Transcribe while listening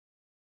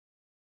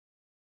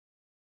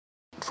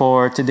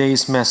For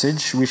today's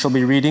message, we shall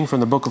be reading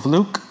from the book of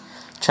Luke,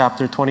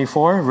 chapter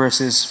 24,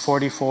 verses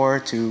 44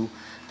 to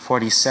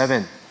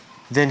 47.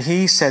 Then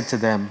he said to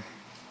them,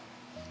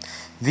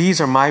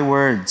 "These are my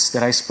words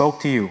that I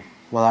spoke to you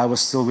while I was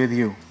still with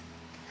you,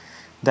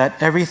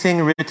 that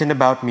everything written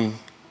about me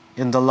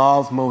in the law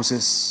of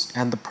Moses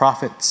and the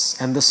prophets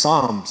and the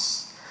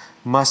Psalms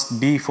must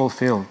be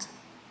fulfilled."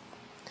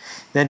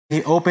 Then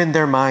he opened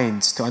their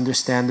minds to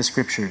understand the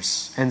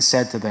scriptures and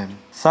said to them,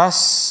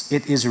 "Thus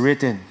it is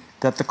written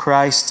that the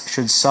Christ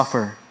should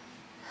suffer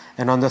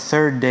and on the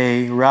third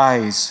day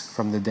rise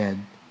from the dead,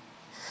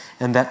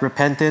 and that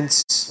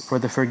repentance for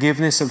the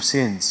forgiveness of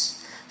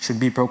sins should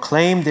be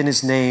proclaimed in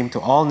his name to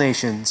all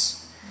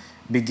nations,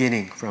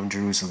 beginning from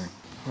Jerusalem."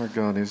 Our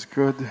God is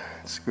good.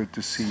 It's good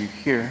to see you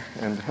here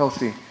and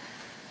healthy.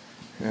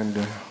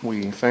 And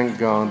we thank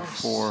God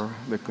for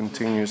the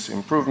continuous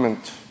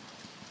improvement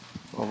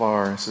of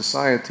our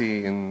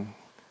society in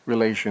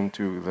relation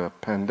to the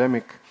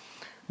pandemic.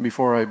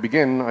 Before I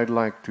begin, I'd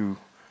like to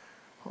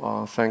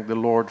thank the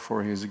Lord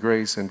for His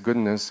grace and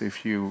goodness.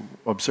 If you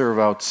observe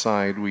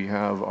outside, we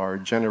have our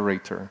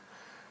generator,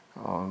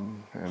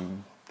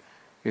 and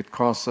it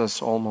costs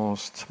us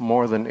almost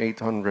more than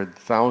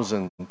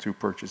 800,000 to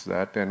purchase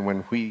that. And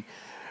when we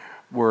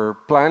were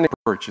planning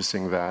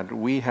purchasing that,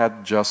 we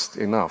had just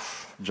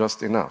enough.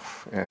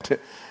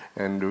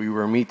 And we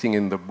were meeting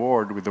in the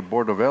board with the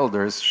board of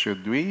elders.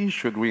 Should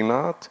we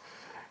not?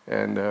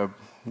 And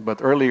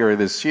but earlier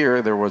this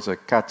year, there was a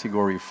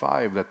Category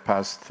 5 that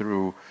passed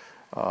through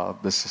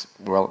this,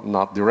 well,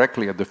 not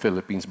directly at the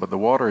Philippines, but the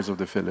waters of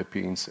the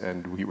Philippines.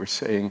 And we were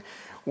saying,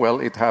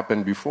 well, it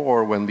happened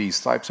before when these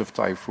types of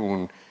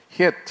typhoon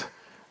hit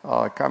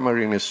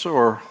Camarines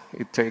Sur.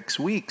 It takes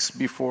weeks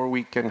before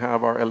we can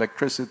have our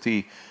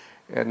electricity,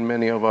 and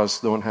many of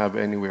us don't have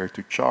anywhere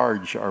to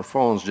charge our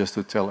phones just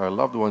to tell our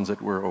loved ones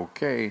that we're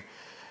okay.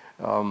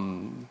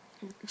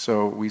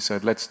 So we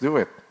said, let's do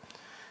it.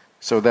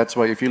 So that's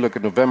why if you look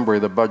at November,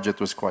 the budget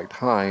was quite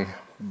high.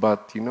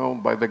 But, you know,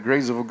 by the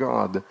grace of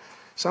God,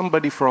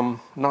 somebody from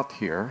not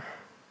here,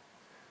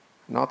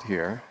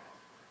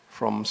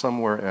 from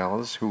somewhere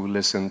else who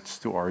listened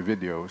to our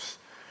videos,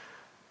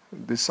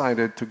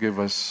 decided to give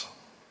us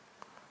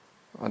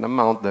an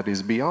amount that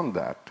is beyond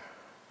that.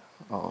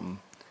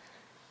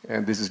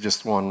 And this is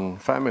just one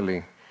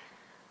family.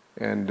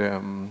 And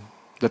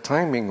the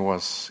timing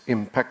was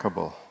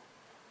impeccable.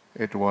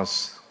 It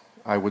was,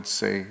 I would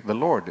say, the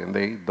Lord. And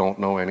they don't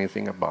know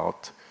anything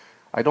about.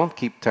 I don't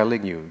keep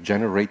telling you,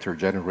 generator,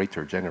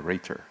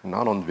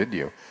 not on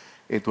video.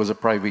 It was a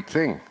private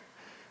thing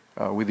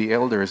with the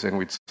elders and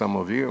with some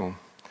of you.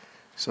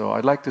 So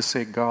I'd like to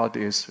say God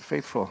is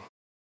faithful.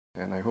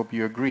 And I hope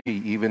you agree,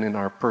 even in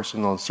our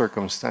personal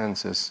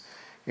circumstances,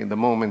 in the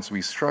moments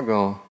we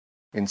struggle,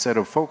 instead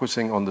of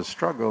focusing on the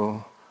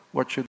struggle,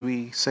 what should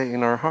we say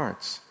in our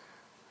hearts?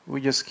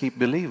 We just keep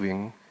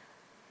believing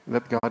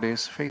that God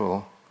is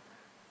faithful,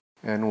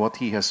 and what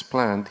He has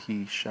planned,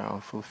 He shall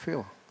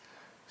fulfill.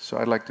 So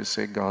I'd like to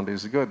say God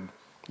is good.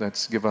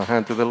 Let's give a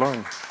hand to the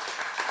Lord.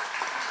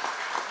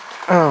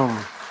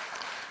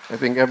 I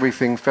think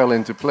everything fell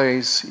into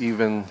place,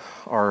 even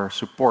our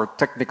support,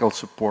 technical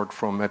support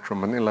from Metro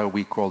Manila.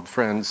 We called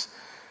friends.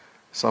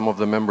 Some of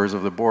the members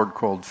of the board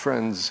called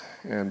friends,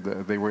 and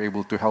they were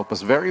able to help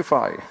us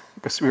verify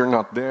because we were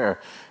not there.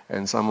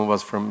 And some of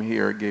us from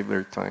here gave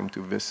their time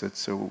to visit.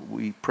 So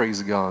we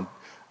praise God.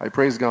 I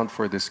praise God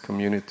for this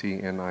community,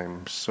 and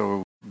I'm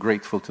so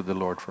grateful to the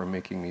Lord for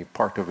making me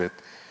part of it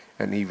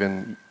and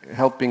even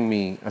helping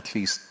me at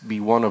least be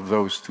one of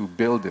those to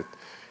build it.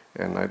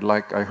 And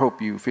I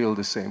hope you feel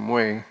the same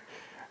way,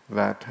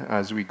 that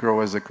as we grow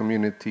as a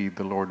community,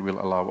 the Lord will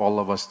allow all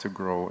of us to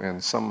grow,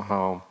 and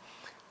somehow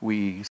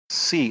we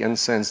see and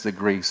sense the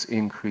grace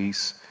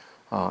increase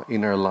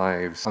in our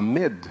lives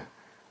amid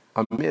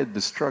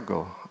the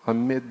struggle,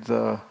 amid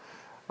the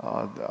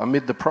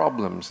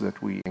problems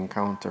that we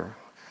encounter.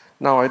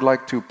 Now I'd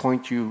like to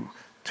point you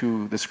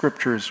to the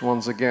scriptures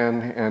once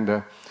again,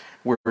 and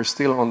we're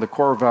still on the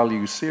core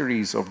value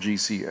series of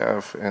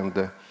GCF,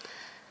 and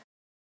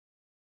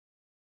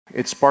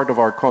it's part of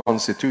our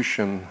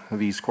constitution,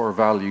 these core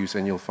values,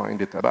 and you'll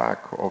find it at the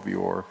back of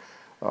your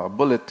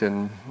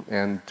bulletin.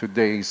 And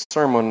today's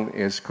sermon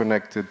is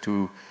connected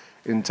to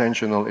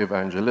intentional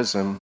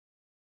evangelism,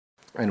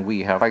 and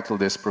we have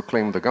titled this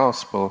Proclaim the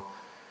Gospel,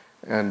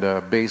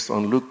 and based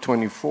on Luke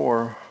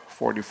 24,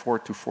 44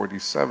 to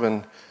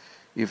 47.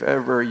 If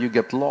ever you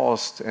get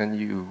lost and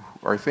you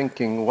are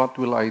thinking, what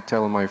will I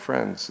tell my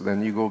friends?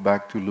 Then you go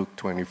back to Luke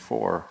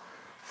 24,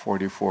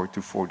 44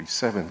 to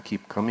 47.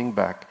 Keep coming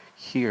back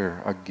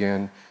here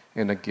again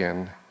and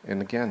again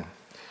and again.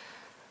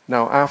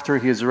 Now, after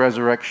His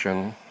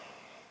resurrection,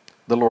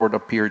 the Lord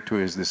appeared to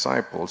His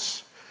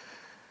disciples.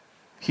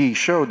 He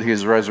showed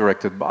His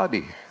resurrected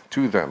body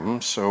to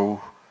them so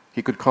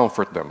He could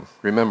comfort them.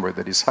 Remember,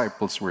 the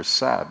disciples were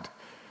sad,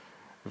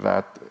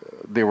 that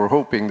they were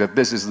hoping that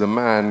this is the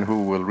man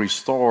who will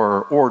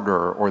restore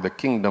order or the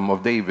kingdom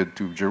of David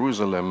to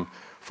Jerusalem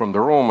from the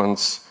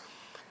Romans.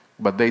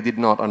 But they did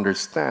not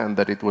understand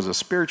that it was a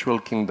spiritual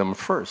kingdom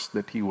first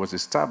that he was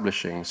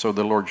establishing. So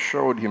the Lord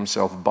showed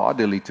himself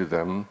bodily to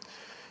them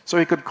so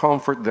he could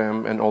comfort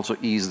them and also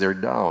ease their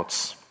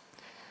doubts.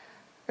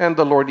 And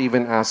the Lord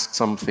even asked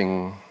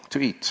something to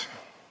eat.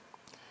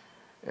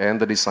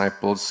 And the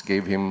disciples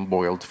gave him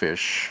boiled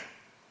fish,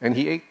 and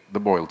he ate the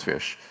boiled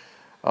fish,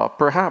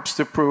 perhaps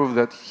to prove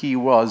that he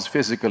was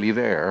physically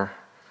there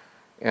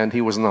and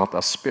he was not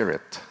a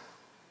spirit.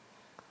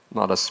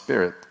 Not a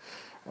spirit.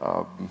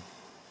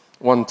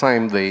 One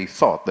time they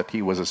thought that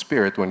he was a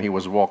spirit when he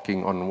was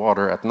walking on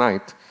water at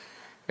night,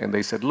 and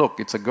they said, "Look,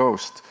 it's a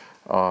ghost."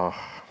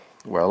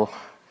 Well,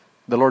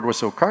 the Lord was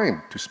so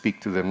kind to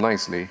speak to them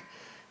nicely.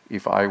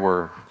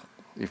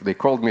 If they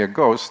called me a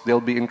ghost, they'll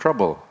be in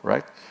trouble,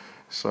 right?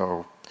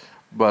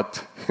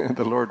 But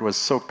the Lord was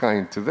so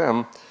kind to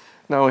them.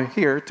 Now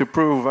here, to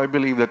prove, I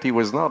believe, that he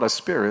was not a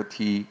spirit,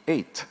 he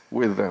ate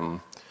with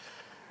them.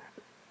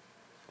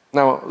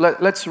 Now,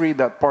 let's read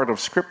that part of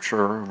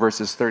Scripture,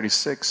 verses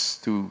 36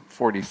 to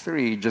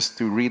 43, just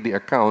to read the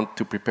account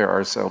to prepare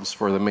ourselves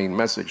for the main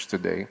message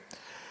today.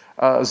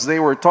 As they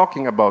were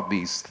talking about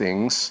these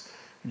things,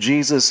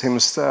 Jesus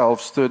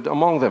himself stood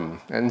among them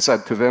and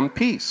said to them,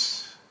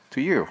 "Peace to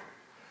you."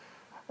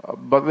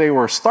 But they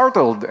were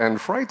startled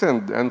and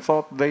frightened and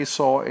thought they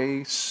saw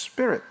a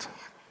spirit.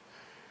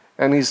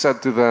 And he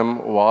said to them,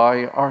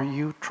 "Why are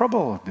you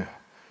troubled?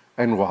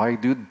 And why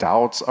do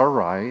doubts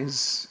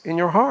arise in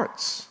your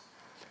hearts?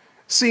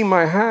 See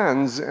my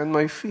hands and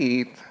my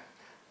feet,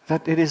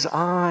 that it is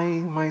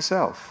I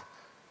myself.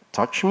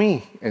 Touch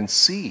me and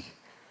see,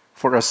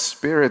 for a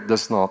spirit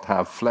does not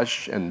have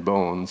flesh and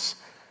bones,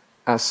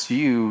 as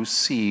you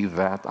see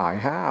that I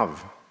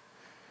have."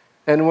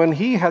 And when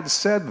he had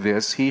said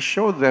this, he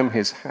showed them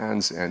his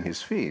hands and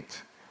his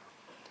feet.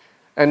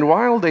 And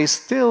while they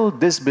still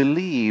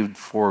disbelieved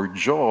for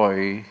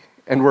joy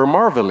and were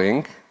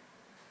marveling,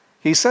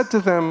 he said to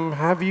them,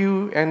 "Have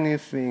you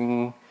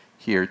anything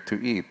here to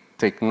eat?"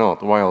 Take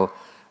note, while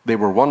they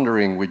were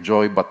wondering with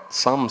joy, but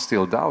some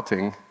still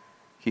doubting,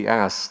 he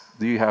asked,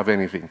 "Do you have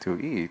anything to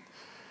eat?"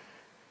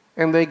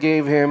 And they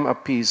gave him a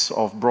piece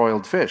of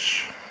broiled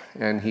fish,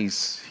 and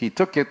he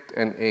took it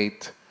and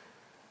ate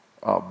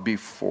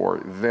before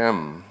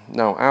them.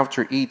 Now,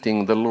 after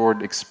eating, the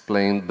Lord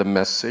explained the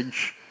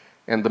message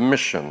and the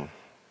mission.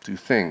 Two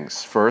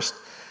things. First,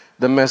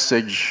 the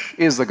message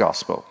is the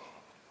gospel.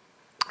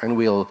 And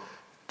we'll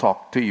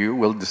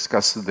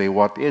discuss today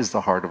what is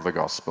the heart of the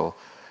gospel.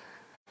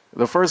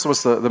 The first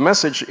was the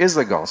message is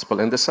the gospel,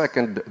 and the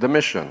second, the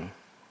mission.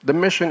 The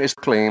mission is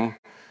to claim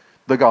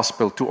the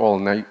gospel to all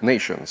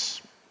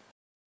nations.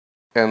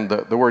 And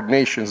the word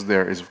nations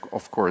there is,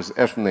 of course,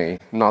 ethne,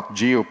 not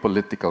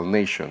geopolitical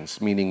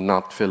nations, meaning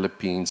not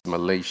Philippines,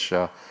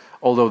 Malaysia,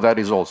 although that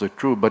is also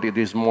true, but it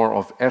is more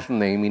of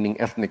ethne, meaning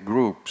ethnic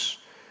groups.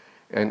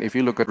 And if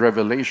you look at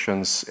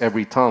Revelations,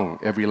 every tongue,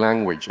 every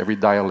language, every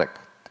dialect,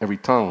 every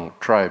tongue,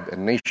 tribe,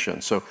 and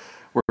nation. So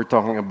we're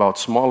talking about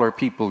smaller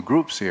people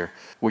groups here,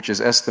 which is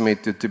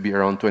estimated to be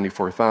around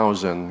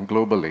 24,000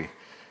 globally.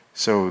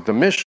 So the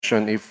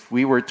mission, if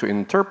we were to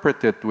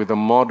interpret it with a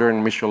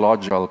modern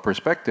missiological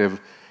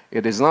perspective,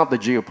 it is not the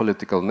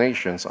geopolitical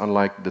nations,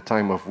 unlike the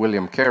time of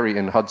William Carey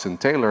and Hudson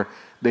Taylor.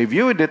 They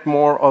viewed it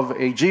more of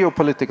a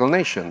geopolitical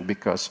nation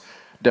because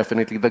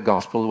definitely the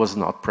gospel was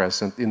not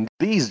present in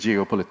these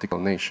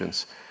geopolitical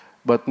nations.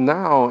 But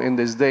now, in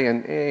this day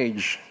and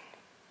age,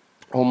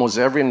 almost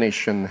every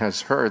nation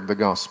has heard the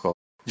gospel.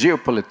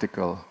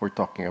 Geopolitical, we're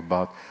talking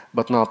about,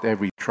 but not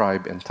every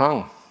tribe and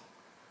tongue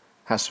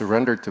has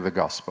surrendered to the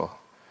gospel.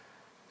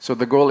 So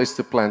the goal is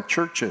to plant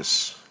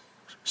churches,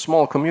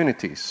 small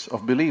communities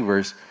of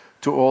believers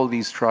to all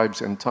these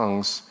tribes and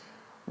tongues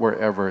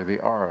wherever they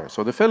are.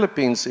 So the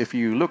Philippines, if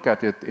you look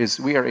at it,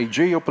 we are a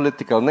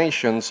geopolitical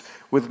nation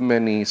with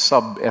many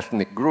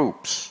sub-ethnic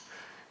groups.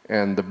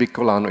 And the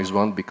Bicolano is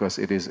one because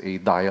it is a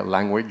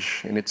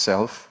language in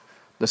itself.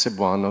 The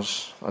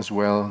Cebuanos as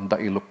well, the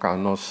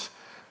Ilocanos.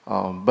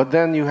 But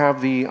then you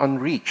have the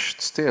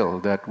unreached still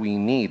that we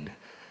need.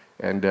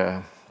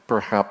 And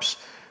perhaps,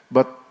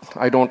 but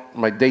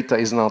my data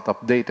is not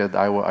updated.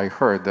 I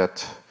heard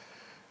that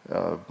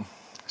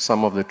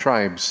some of the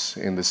tribes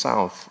in the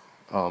south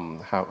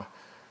have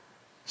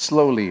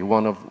slowly,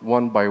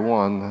 one by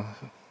one,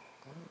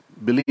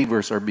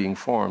 believers are being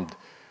formed.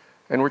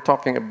 And we're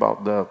talking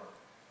about the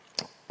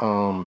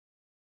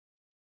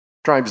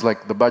tribes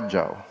like the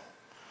Badjao,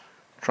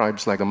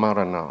 tribes like the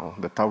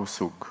Maranao, the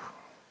Tausug,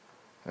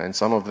 and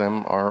some of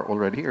them are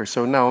already here.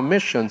 So now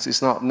missions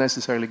is not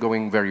necessarily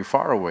going very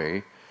far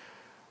away,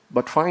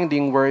 but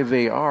finding where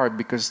they are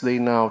because they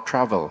now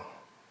travel.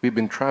 We've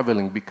been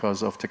traveling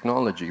because of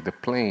technology, the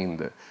plane,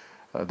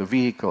 the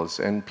vehicles,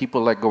 and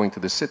people like going to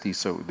the city,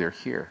 so they're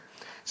here.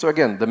 So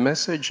again, the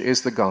message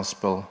is the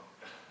gospel.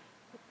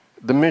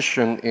 The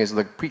mission is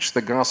preach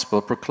the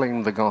gospel,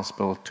 proclaim the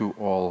gospel to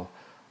all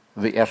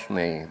the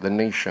ethne, the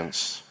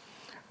nations.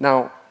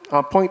 Now,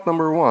 point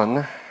number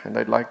one, and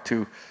I'd like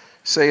to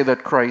say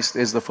that Christ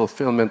is the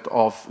fulfillment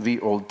of the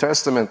Old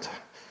Testament.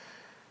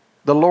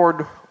 The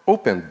Lord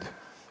opened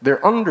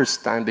their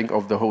understanding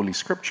of the Holy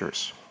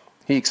Scriptures.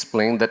 He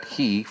explained that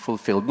he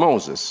fulfilled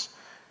Moses,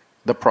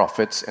 the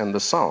prophets, and the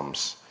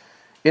Psalms.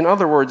 In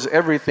other words,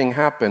 everything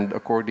happened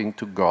according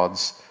to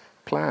God's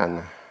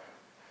plan.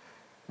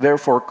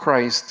 Therefore,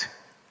 Christ,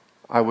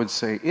 I would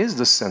say, is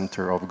the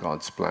center of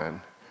God's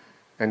plan.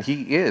 And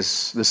he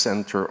is the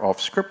center of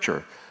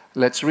Scripture.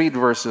 Let's read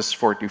verses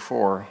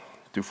 44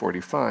 to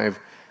 45.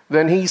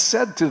 Then he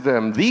said to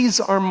them, "These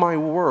are my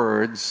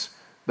words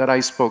that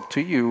I spoke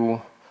to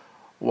you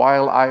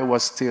while I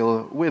was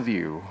still with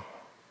you,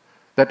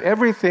 that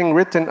everything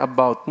written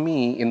about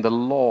me in the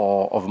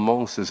law of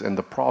Moses and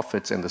the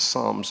prophets and the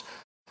Psalms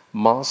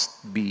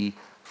must be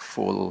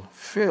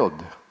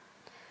fulfilled."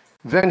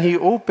 Then he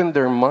opened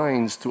their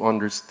minds to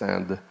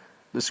understand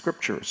the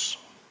Scriptures.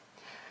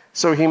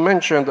 So he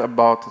mentioned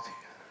about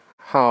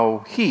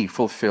how he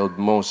fulfilled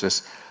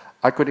Moses.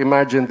 I could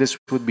imagine this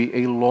would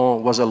be a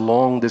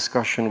long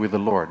discussion with the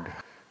Lord.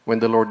 When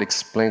the Lord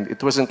explained,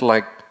 it wasn't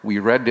like we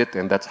read it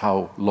and that's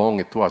how long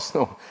it was.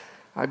 No,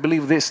 I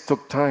believe this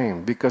took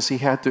time because he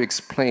had to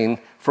explain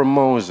from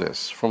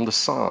Moses, from the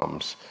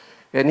Psalms.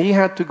 And he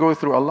had to go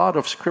through a lot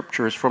of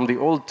scriptures from the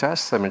Old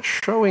Testament,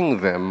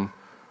 showing them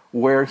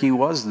where he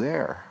was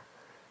there.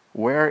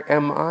 Where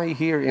am I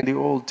here in the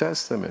Old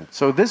Testament?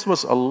 So this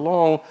was a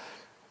long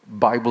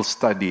Bible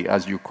study,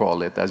 as you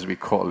call it, as we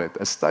call it,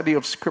 a study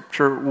of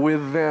Scripture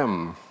with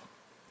them.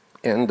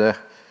 And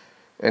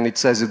it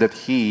says that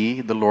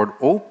he, the Lord,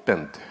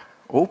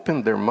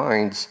 opened their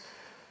minds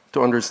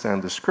to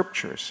understand the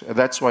Scriptures.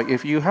 That's why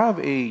if you have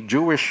a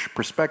Jewish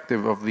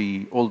perspective of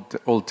the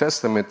Old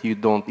Testament, you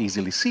don't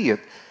easily see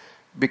it,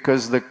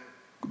 because the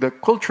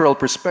cultural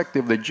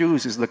perspective of the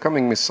Jews is the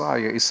coming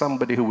Messiah is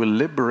somebody who will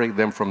liberate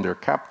them from their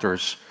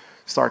captors,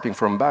 starting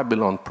from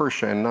Babylon,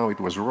 Persia, and now it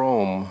was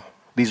Rome,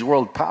 these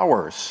world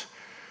powers.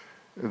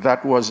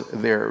 That was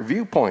their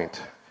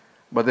viewpoint.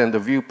 But then the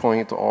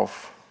viewpoint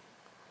of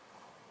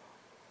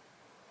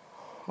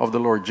the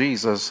Lord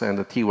Jesus, and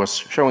that he was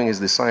showing his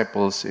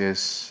disciples,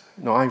 is,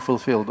 no, I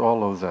fulfilled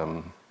all of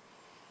them.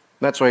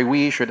 That's why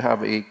we should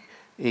have a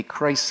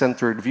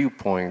Christ-centered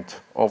viewpoint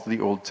of the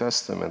Old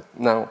Testament.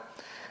 Now,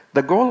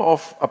 the goal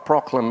of a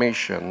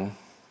proclamation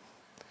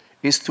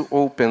is to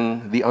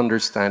open the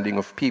understanding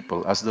of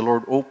people. As the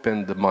Lord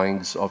opened the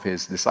minds of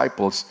his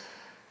disciples,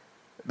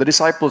 the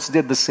disciples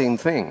did the same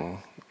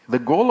thing. The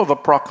goal of a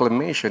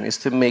proclamation is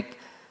to make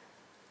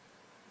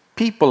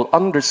people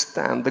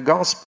understand the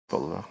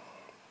gospel.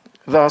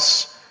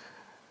 Thus,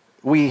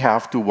 we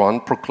have to, one,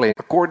 proclaim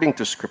according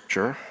to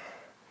Scripture,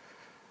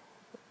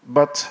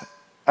 but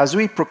as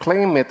we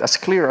proclaim it as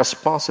clear as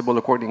possible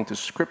according to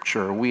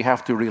Scripture, we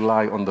have to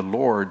rely on the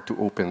Lord to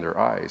open their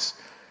eyes.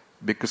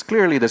 Because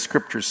clearly the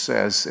Scripture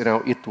says,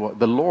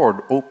 the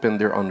Lord opened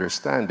their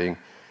understanding.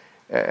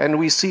 And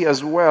we see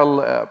as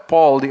well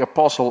Paul the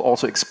Apostle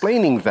also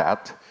explaining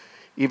that,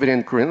 even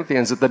in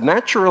Corinthians, that the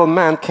natural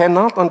man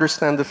cannot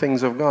understand the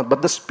things of God,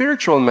 but the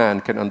spiritual man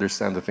can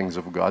understand the things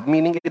of God,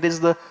 meaning it is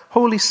the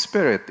Holy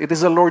Spirit, it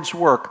is the Lord's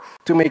work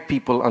to make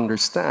people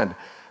understand.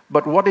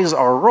 But what is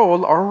our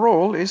role? Our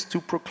role is to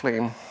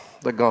proclaim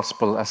the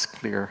gospel as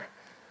clear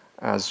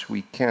as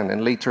we can.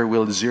 And later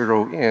we'll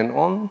zero in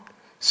on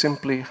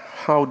simply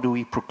how do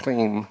we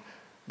proclaim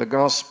the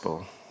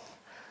gospel.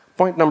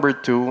 Point number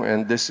 2,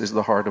 and this is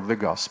the heart of the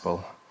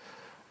gospel,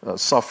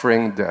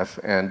 suffering, death,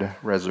 and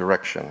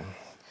resurrection.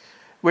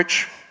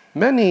 Which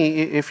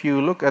many, if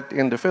you look at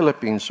in the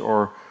Philippines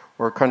or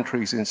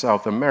countries in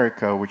South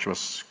America, which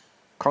was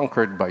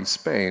conquered by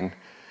Spain,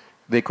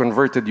 they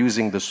converted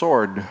using the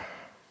sword,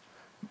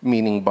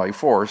 meaning by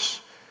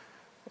force.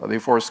 They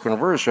forced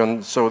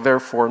conversion, so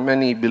therefore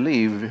many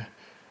believe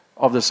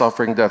of the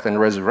suffering, death, and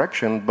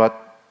resurrection,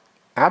 but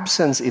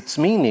absence its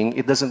meaning,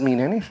 it doesn't mean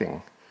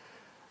anything.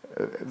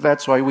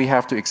 That's why we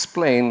have to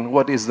explain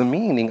what is the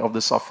meaning of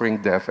the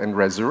suffering, death, and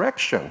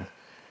resurrection.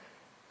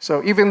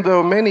 So even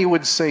though many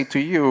would say to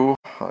you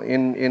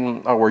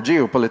in our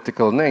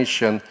geopolitical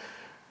nation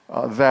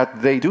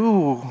that they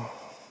do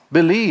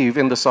believe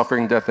in the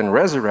suffering, death, and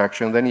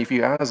resurrection, then if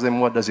you ask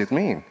them, what does it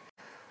mean?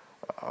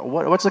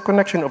 What's the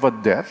connection of a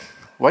death?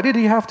 Why did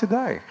he have to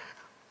die?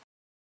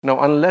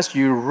 Now, unless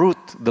you root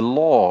the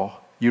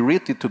law, you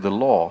root it to the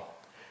law,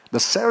 the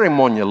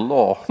ceremonial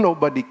law,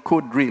 nobody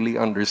could really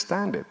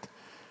understand it.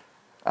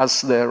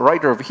 As the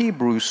writer of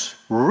Hebrews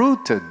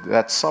rooted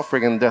that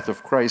suffering and death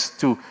of Christ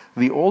to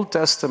the Old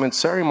Testament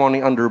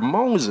ceremony under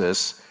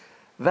Moses,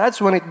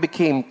 that's when it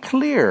became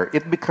clear.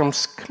 It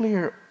becomes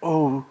clear,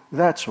 oh,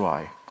 that's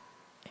why.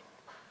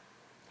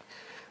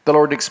 The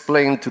Lord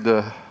explained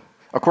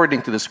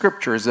according to the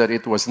Scriptures, that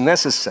it was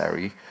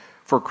necessary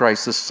for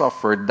Christ to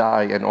suffer,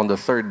 die, and on the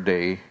third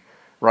day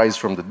rise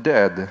from the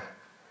dead.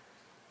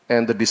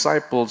 And the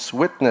disciples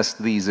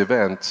witnessed these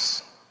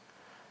events,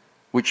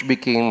 which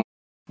became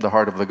the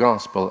heart of the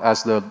gospel.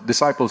 As the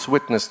disciples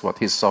witnessed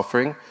his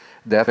suffering,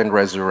 death, and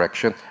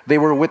resurrection, they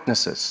were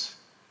witnesses.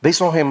 They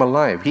saw him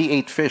alive. He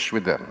ate fish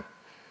with them.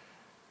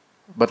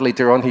 But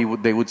later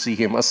on, they would see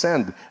him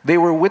ascend. They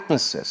were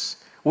witnesses.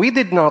 We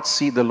did not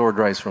see the Lord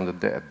rise from the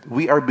dead.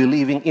 We are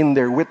believing in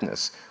their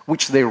witness,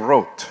 which they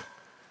wrote.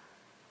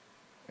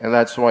 And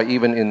that's why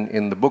even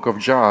in the book of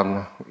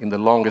John, in the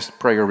longest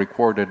prayer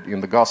recorded in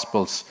the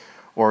Gospels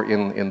or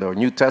in the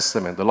New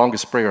Testament, the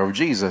longest prayer of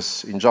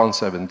Jesus in John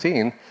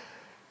 17,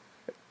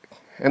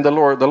 and the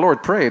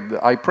Lord prayed,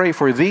 I pray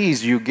for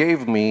these you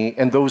gave me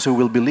and those who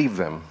will believe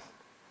them.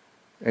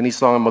 And he's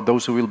talking about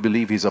those who will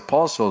believe his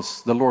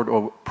apostles. The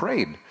Lord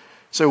prayed.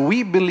 So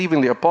we believe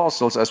in the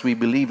apostles as we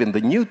believe in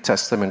the New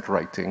Testament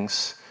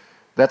writings.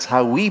 That's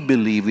how we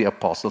believe the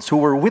apostles who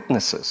were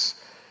witnesses.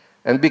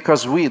 And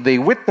because they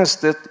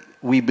witnessed it,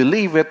 we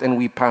believe it, and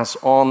we pass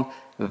on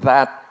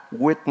that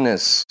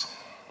witness.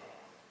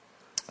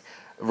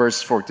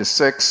 Verse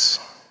 46.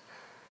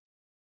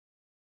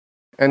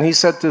 And he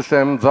said to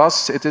them,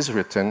 thus it is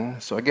written.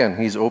 So again,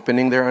 he's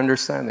opening their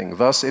understanding.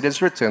 Thus it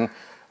is written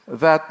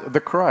that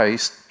the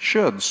Christ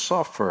should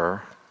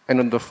suffer and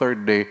on the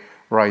third day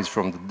rise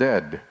from the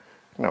dead.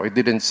 Now, it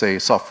didn't say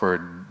suffer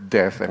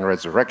death and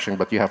resurrection,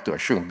 but you have to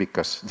assume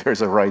because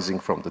there's a rising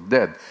from the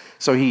dead.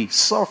 So he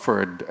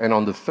suffered and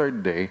on the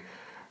third day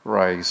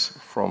rise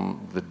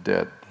from the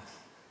dead.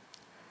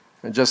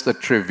 And just a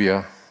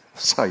trivia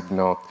side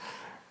note,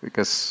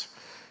 because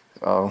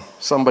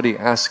somebody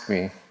asked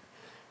me,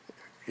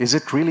 is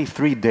it really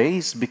 3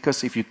 days?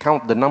 Because if you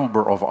count the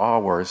number of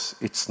hours,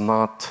 it's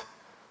not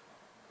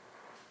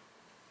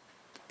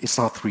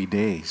 3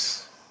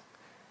 days.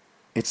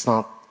 It's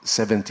not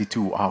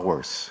 72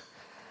 hours.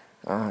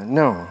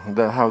 No,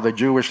 how the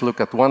Jewish look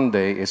at one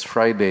day is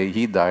Friday,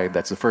 he died,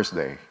 that's the first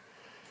day.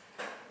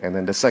 And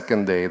then the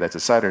second day, that's a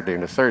Saturday,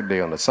 and the third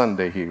day, on a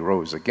Sunday, he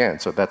rose again.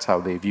 So that's how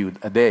they viewed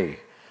a day,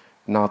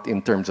 not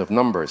in terms of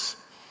numbers.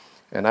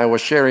 And I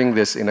was sharing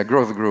this in a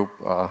growth group.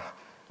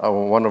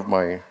 One of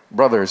my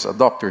brothers, a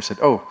doctor, said,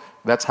 oh,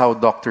 that's how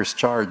doctors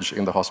charge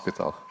in the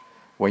hospital.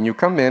 When you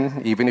come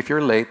in, even if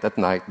you're late at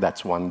night,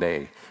 that's 1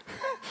 day.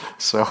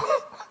 So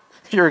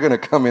if you're going to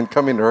come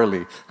in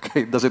early,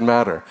 okay, it doesn't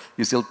matter.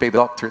 You still pay the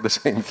doctor the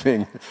same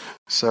thing.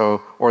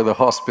 So, or the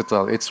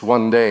hospital, it's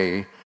 1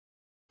 day,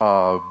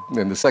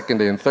 and the second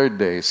day and third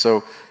day.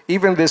 So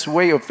even this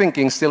way of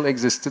thinking still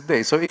exists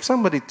today. So if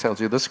somebody tells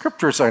you the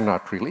scriptures are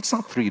not real, it's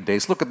not 3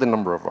 days, look at the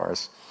number of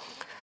hours.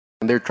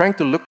 And they're trying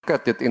to look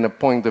at it in a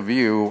point of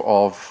view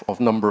of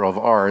number of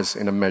hours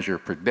in a measure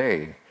per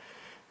day.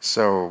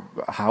 So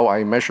how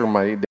I measure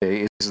my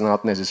day is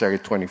not necessarily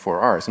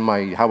 24 hours.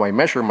 How I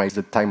measure is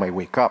the time I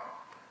wake up,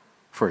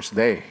 first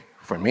day,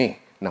 for me.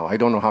 Now, I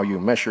don't know how you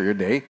measure your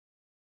day.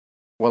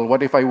 Well,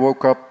 what if I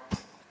woke up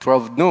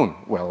 12 noon?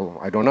 Well,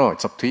 I don't know.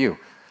 It's up to you.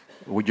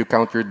 Would you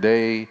count your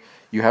day?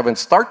 You haven't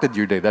started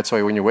your day. That's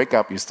why when you wake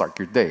up, you start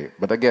your day.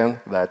 But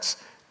again,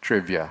 that's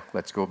trivia.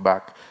 Let's go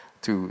back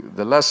to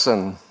the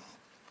lesson.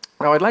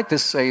 Now, I'd like to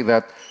say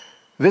that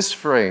this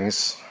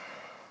phrase,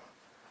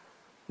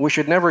 we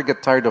should never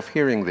get tired of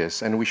hearing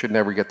this, and we should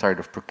never get tired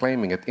of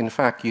proclaiming it. In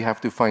fact, you have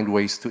to find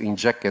ways to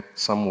inject it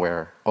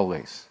somewhere,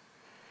 always.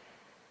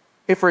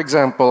 If, for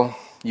example,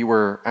 you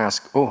were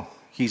asked, oh,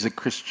 he's a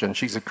Christian,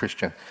 she's a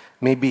Christian,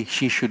 maybe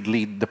she should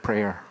lead the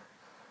prayer.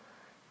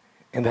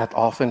 And that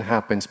often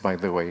happens, by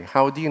the way.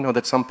 How do you know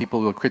that some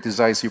people will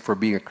criticize you for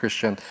being a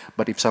Christian,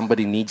 but if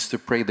somebody needs to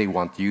pray, they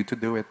want you to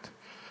do it?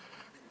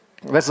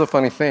 That's the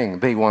funny thing.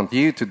 They want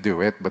you to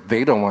do it, but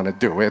they don't want to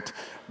do it.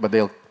 But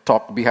they'll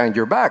talk behind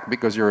your back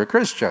because you're a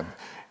Christian.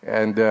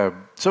 And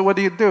so what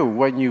do?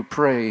 When you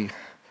pray,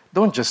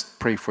 don't just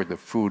pray for the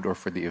food or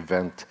for the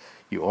event.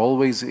 You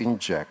always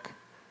inject,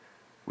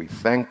 we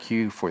thank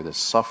you for the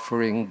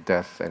suffering,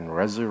 death, and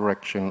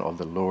resurrection of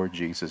the Lord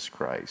Jesus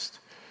Christ.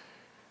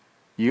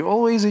 You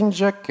always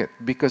inject it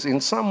because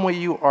in some way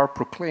you are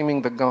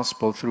proclaiming the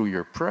gospel through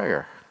your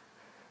prayer.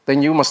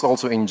 Then you must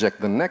also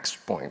inject the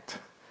next point.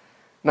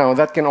 Now,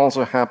 that can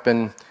also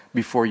happen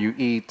before you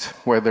eat,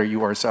 whether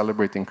you are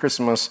celebrating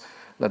Christmas.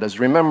 Let us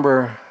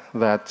remember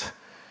that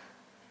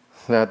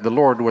the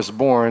Lord was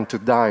born to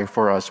die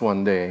for us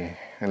one day.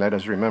 And let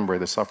us remember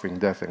the suffering,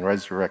 death, and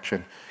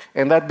resurrection.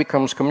 And that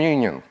becomes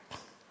communion.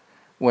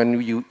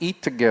 When you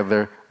eat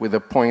together with the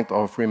point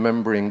of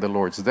remembering the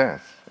Lord's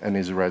death and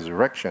his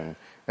resurrection.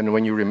 And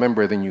when you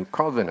remember the new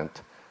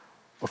covenant.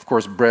 Of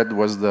course, bread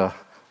was the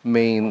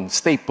main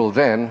staple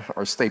then.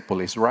 Our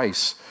staple is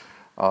rice.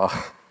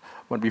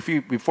 But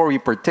before we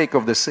partake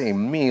of the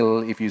same meal,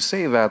 if you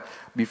say that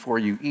before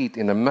you eat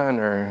in a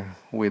manner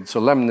with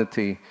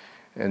solemnity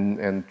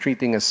and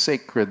treating as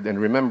sacred and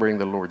remembering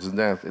the Lord's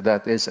death,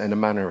 that is, in a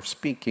manner of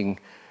speaking,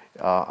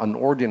 an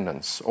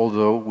ordinance.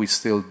 Although we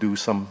still do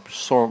some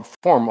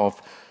form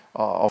of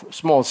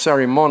small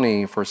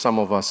ceremony for some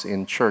of us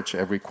in church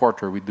every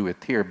quarter, we do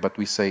it here, but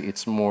we say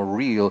it's more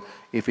real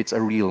if it's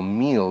a real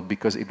meal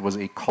because it was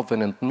a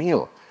covenant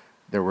meal.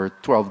 There were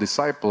 12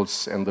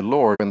 disciples and the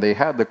Lord, when they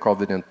had the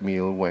covenant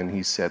meal, when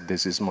he said,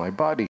 this is my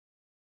body.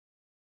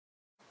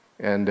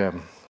 And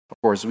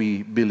of course,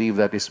 we believe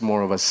that it's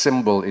more of a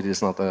symbol. It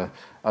is not a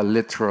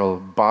literal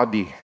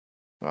body.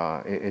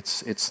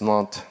 It's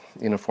not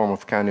in a form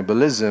of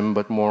cannibalism,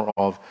 but more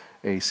of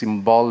a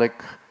symbolic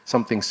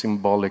something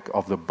symbolic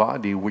of the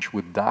body which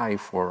would die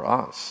for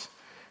us,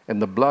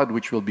 and the blood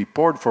which will be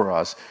poured for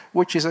us,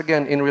 which is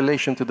again in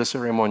relation to the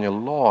ceremonial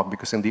law,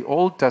 because in the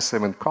Old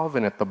Testament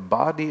covenant, the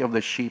body of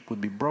the sheep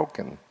would be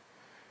broken,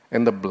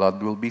 and the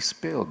blood will be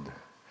spilled.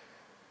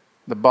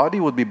 The body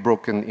would be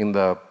broken in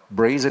the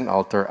brazen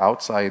altar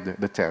outside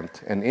the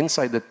tent, and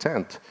inside the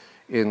tent,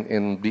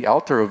 in the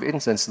altar of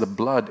incense, the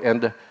blood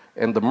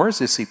and the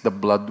mercy seat, the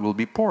blood will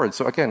be poured.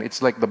 So again,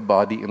 it's like the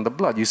body and the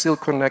blood. You still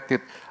connect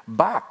it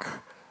back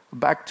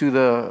to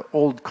the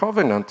old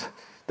covenant.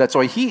 That's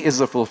why he is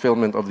the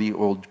fulfillment of the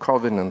old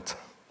covenant.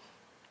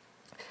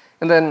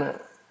 And then,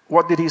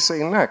 what did he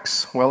say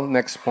next? Well,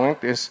 next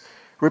point is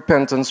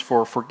repentance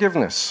for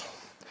forgiveness.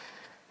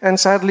 And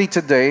sadly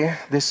today,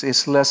 this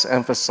is less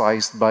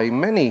emphasized by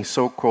many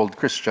so-called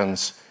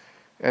Christians,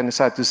 and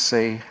sad to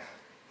say,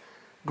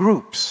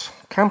 groups,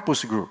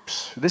 campus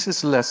groups. This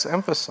is less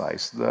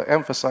emphasized. The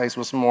emphasis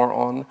was more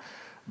on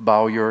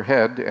bow your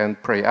head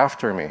and pray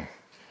after me.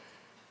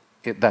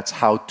 That's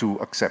how to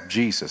accept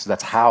Jesus.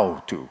 That's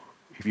how to,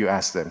 if you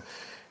ask them.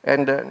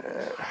 And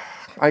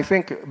I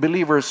think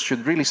believers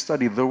should really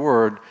study the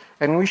Word,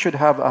 and we should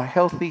have a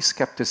healthy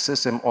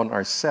skepticism on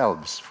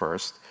ourselves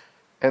first,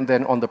 and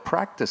then on the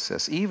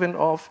practices, even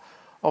of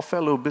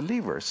fellow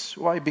believers.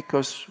 Why?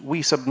 Because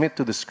we submit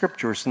to the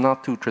Scriptures,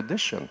 not to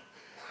tradition.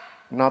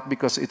 Not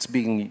because it's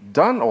being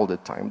done all the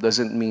time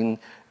doesn't mean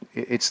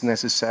it's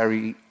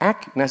necessarily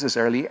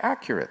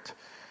accurate.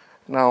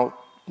 Now,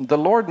 the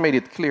Lord made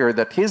it clear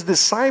that His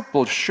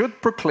disciples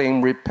should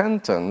proclaim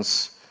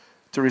repentance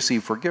to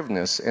receive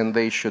forgiveness, and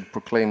they should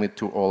proclaim it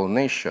to all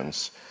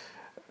nations.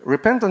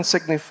 Repentance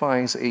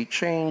signifies a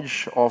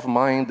change of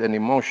mind and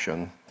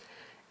emotion.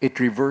 It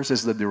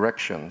reverses the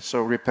direction.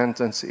 So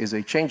repentance is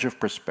a change of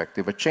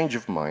perspective, a change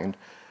of mind,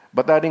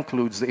 but that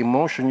includes the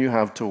emotion you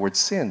have towards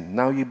sin.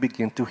 Now you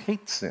begin to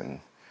hate sin,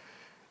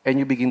 and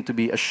you begin to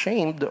be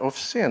ashamed of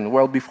sin.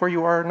 Well, before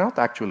you are not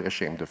actually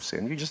ashamed of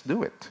sin, you just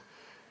do it.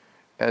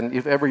 And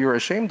if ever you're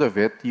ashamed of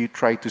it, you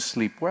try to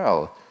sleep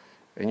well.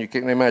 And you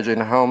can imagine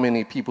how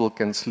many people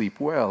can sleep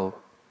well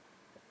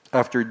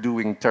after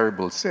doing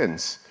terrible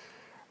sins.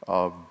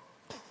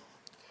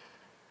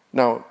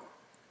 Now,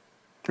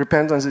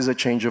 repentance is a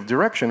change of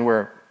direction,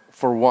 where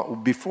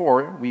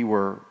before we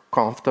were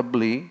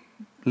comfortably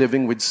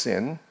living with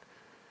sin,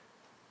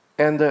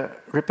 and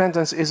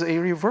repentance is a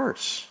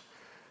reverse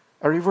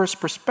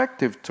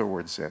perspective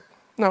towards it.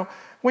 Now,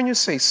 when you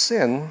say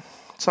sin,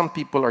 some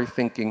people are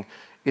thinking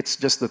it's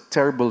just the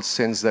terrible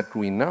sins that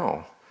we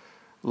know,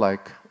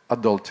 like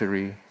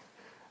adultery,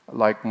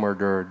 like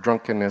murder,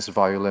 drunkenness,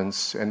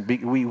 violence, and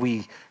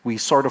we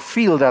sort of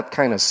feel that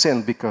kind of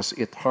sin because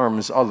it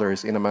harms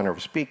others in a manner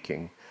of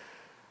speaking.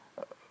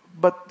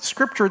 But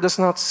Scripture does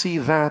not see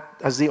that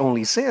as the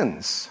only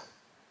sins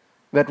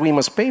that we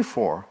must pay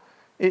for.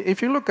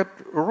 If you look at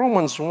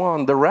Romans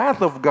 1, the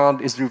wrath of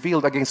God is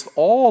revealed against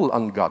all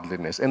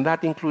ungodliness, and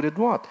that included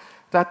what?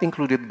 That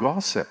included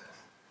gossip.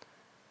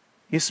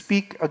 You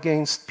speak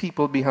against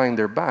people behind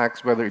their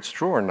backs, whether it's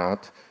true or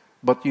not,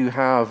 but you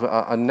have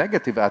a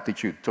negative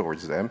attitude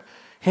towards them.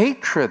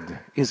 Hatred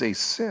is a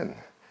sin.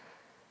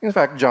 In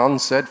fact, John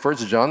said, 1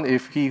 John,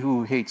 if he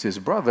who hates his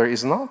brother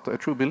is not a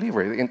true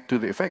believer, to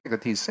the effect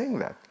that he's saying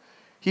that.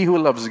 He who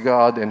loves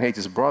God and hates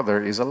his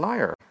brother is a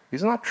liar.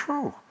 It's not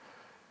true.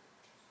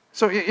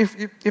 So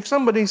if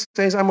somebody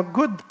says, I'm a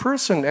good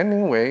person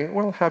anyway,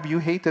 well, have you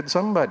hated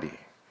somebody?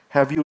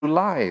 Have you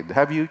lied?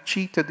 Have you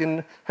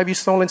cheated have you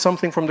stolen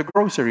something from the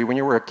grocery when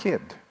you were a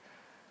kid?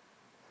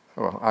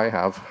 Well, I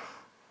have.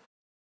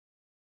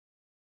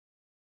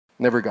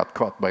 Never got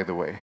caught, by the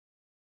way.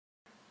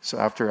 So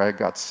after I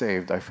got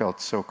saved, I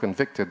felt so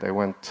convicted. I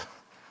went,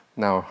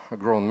 now a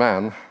grown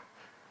man,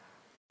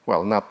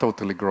 well, not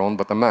totally grown,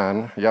 but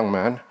a young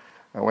man.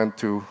 I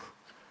went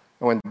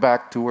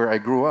back to where I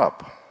grew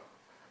up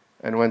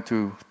and went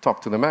to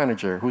talk to the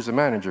manager. Who's the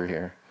manager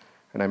here?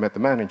 And I met the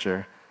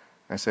manager.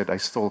 I said, I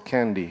stole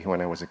candy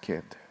when I was a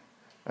kid.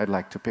 I'd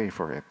like to pay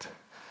for it.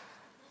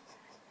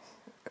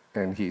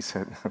 And he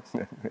said,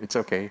 it's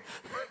okay.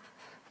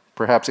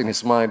 Perhaps in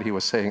his mind he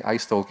was saying, I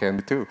stole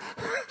candy too.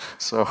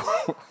 So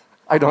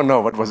I don't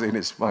know what was in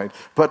his mind.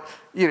 But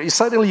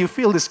suddenly you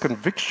feel this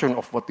conviction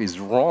of what is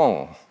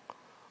wrong,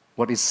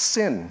 what is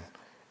sin.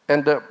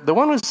 And the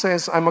one who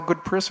says, I'm a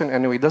good person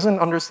anyway, doesn't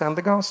understand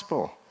the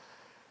gospel.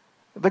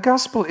 The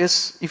gospel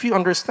is, if you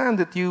understand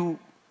it,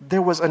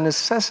 there was a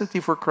necessity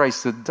for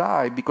Christ to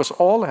die because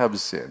all have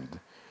sinned.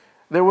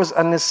 There was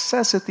a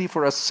necessity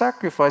for a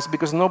sacrifice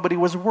because nobody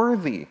was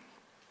worthy.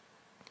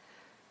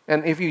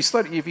 And if we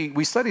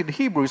studied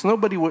Hebrews,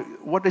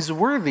 what is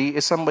worthy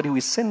is somebody who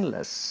is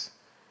sinless.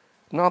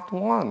 Not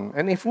one.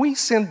 And if we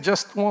sinned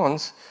just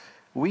once,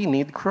 we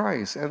need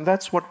Christ. And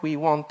that's what we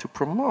want to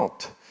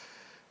promote.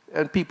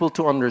 And people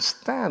to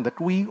understand that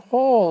we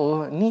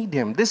all need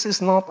Him. This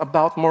is not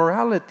about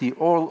morality,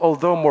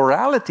 although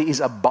morality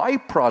is a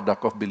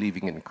byproduct of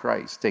believing in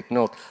Christ. Take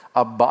note,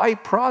 a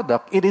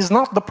byproduct, it is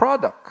not the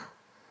product.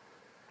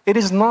 It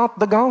is not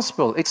the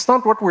gospel. It's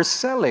not what we're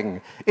selling.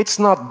 It's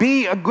not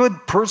be a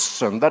good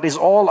person. That is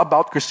all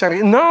about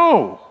Christianity.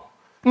 No.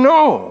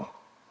 No.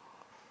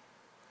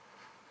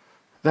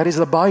 That is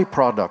the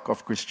byproduct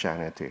of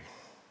Christianity.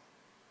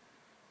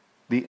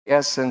 The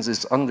essence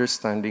is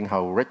understanding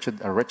how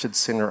wretched, a wretched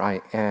sinner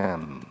I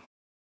am.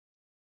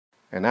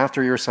 And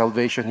after your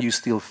salvation, you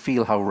still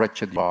feel how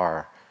wretched you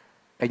are.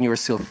 And you're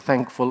still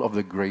thankful of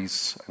the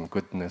grace and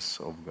goodness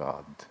of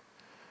God.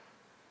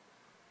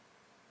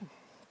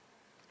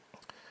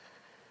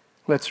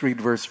 Let's read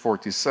verse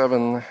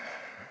 47.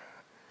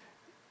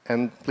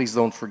 And please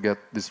don't forget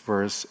this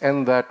verse.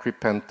 And that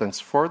repentance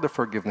for the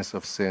forgiveness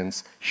of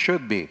sins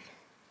should be,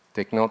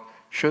 take note,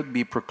 should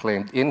be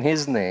proclaimed in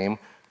His name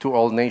to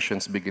all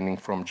nations beginning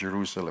from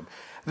Jerusalem.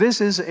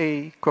 This is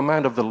a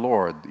command of the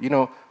Lord. You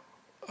know,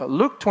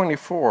 Luke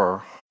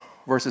 24,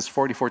 verses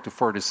 44 to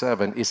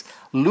 47 is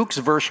Luke's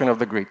version of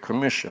the Great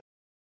Commission.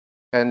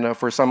 And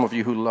for some of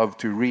you who love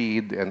to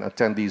read and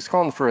attend these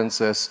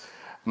conferences,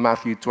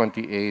 Matthew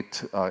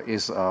 28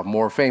 is a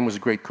more famous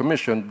Great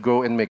Commission.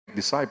 Go and make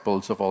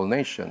disciples of all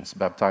nations,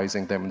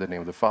 baptizing them in the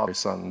name of the Father,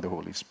 Son, and the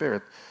Holy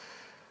Spirit.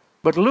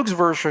 But Luke's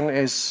version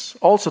is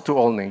also to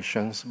all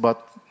nations,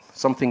 but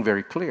something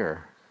very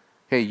clear.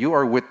 Hey, you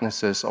are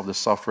witnesses of the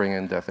suffering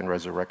and death and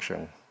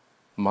resurrection.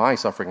 My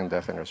suffering and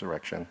death and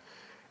resurrection.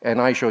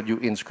 And I showed you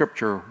in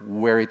Scripture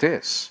where it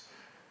is.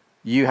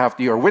 You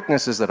are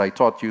witnesses that I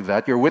taught you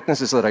that. You're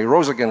witnesses that I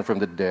rose again from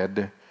the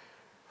dead.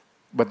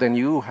 But then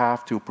you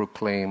have to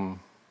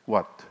proclaim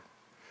what?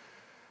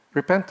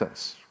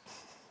 Repentance.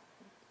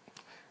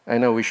 I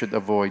know we should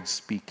avoid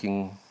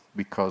speaking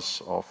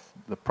because of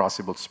the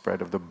possible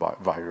spread of the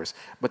virus.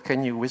 But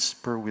can you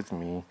whisper with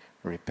me,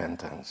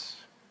 repentance?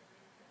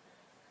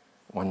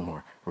 One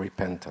more,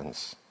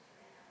 repentance.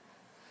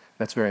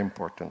 That's very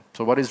important.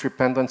 So what is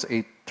repentance?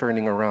 A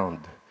turning around,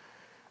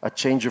 a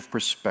change of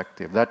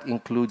perspective. That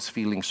includes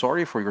feeling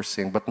sorry for your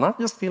sin, but not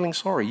just feeling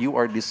sorry. You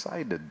are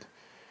decided.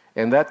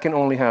 And that can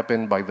only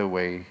happen, by the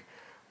way,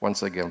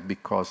 once again,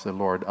 because the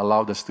Lord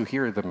allowed us to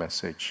hear the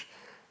message.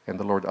 And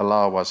the Lord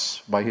allowed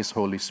us, by His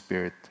Holy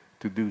Spirit,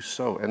 to do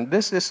so. And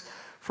this is,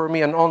 for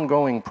me, an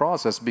ongoing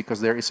process because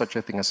there is such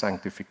a thing as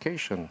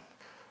sanctification.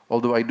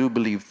 Although I do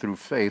believe through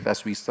faith,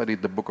 as we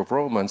studied the book of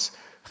Romans,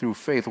 through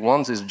faith,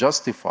 one is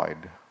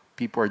justified.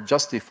 People are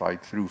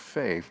justified through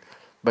faith.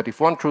 But if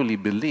one truly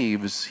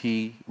believes,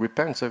 he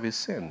repents of his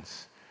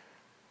sins.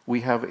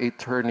 We have a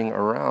turning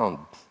around.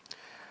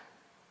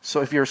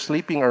 So if you're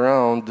sleeping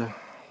around,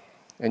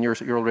 and you're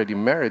already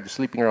married,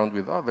 sleeping around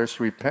with others,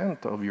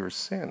 repent of your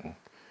sin.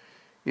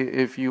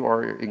 If you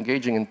are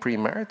engaging in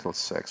premarital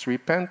sex,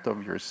 repent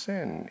of your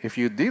sin. If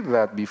you did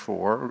that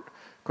before,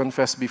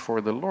 confess before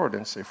the Lord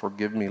and say,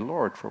 forgive me,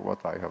 Lord, for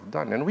what I have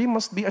done. And we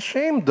must be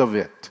ashamed of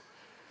it.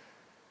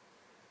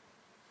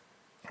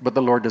 But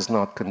the Lord does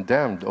not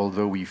condemn,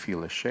 although we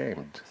feel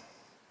ashamed.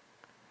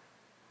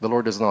 The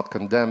Lord does not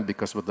condemn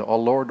because what the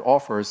Lord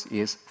offers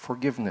is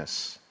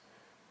forgiveness.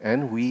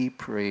 And we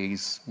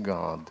praise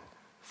God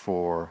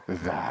for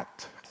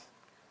that.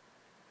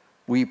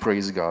 We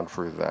praise God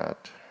for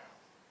that.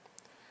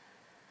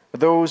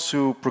 Those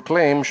who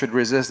proclaim should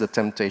resist the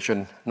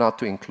temptation not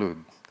to include.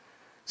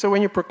 So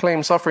when you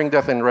proclaim suffering,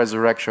 death, and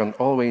resurrection,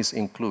 always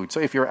include. So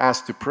if you're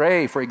asked to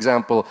pray, for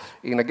example,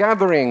 in a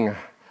gathering,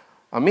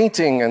 a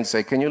meeting, and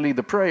say, can you lead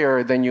the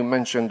prayer? Then you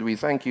mentioned, we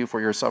thank you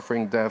for your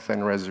suffering, death,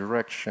 and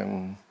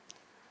resurrection.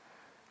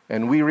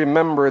 And we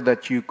remember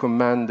that you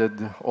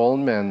commanded all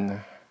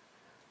men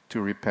to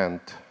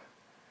repent.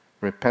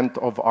 Repent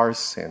of our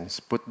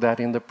sins. Put that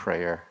in the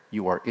prayer.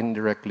 You are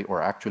indirectly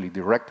or actually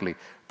directly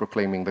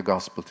proclaiming the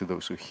gospel to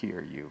those who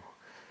hear you.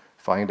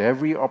 Find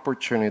every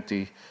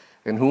opportunity,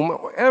 and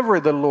whomever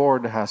the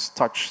Lord has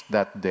touched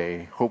that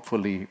day,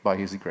 hopefully by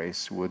His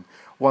grace, would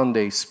one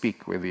day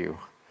speak with you.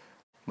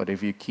 But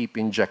if you keep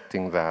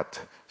injecting that,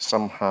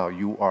 somehow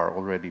you are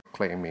already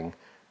claiming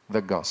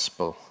the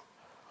gospel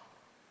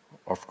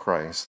of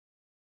Christ.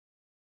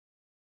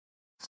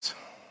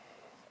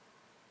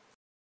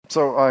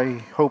 So I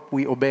hope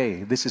we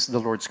obey. This is the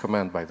Lord's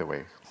command, by the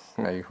way.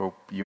 I hope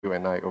you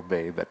and I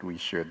obey that we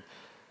should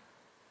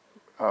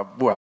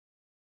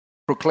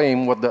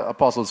proclaim what the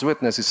apostles'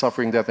 witness is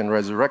suffering, death, and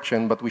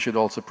resurrection, but we should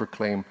also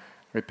proclaim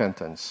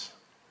repentance.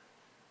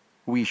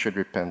 We should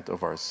repent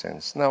of our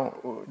sins. Now,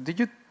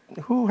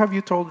 who have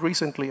you told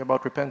recently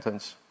about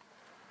repentance?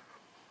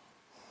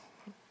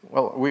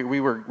 Well,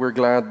 we're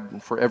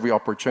glad for every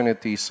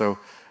opportunity. So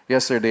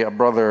yesterday, a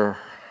brother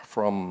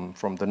from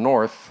the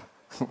north,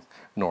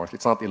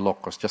 it's not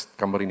Ilocos, just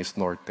Camarines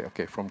Norte,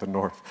 okay, from the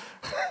north,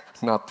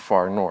 not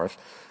far north,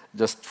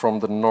 just from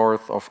the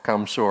north of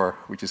Camsur,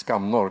 which is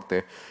Cam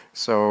Norte.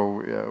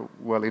 So,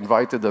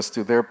 invited us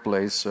to their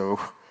place, so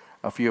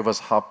a few of us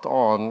hopped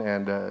on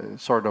and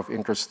sort of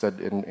interested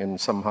in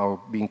somehow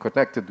being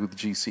connected with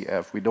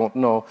GCF. We don't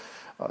know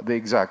the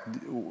exact,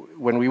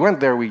 when we went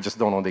there, we just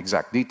don't know the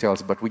exact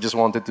details, but we just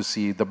wanted to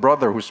see the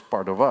brother who's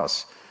part of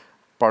us,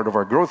 part of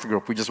our growth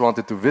group. We just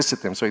wanted to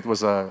visit him, so it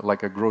was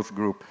like a growth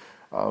group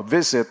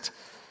visit.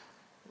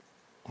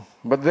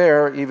 But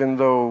there, even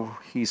though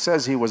he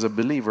says he was a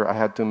believer, I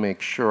had to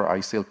make sure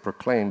I still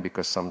proclaim,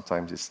 because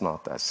sometimes it's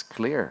not as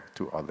clear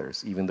to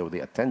others, even though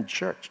they attend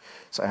church.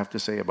 So I have to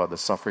say about the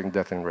suffering,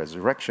 death, and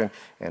resurrection,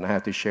 and I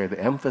have to share the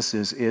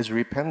emphasis is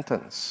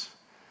repentance.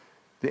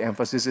 The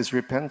emphasis is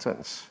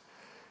repentance.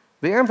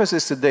 The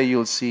emphasis today,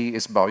 you'll see,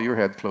 is bow your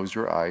head, close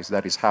your eyes.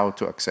 That is how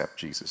to accept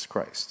Jesus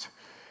Christ.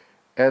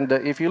 And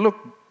if you look,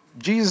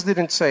 Jesus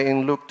didn't say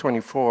in Luke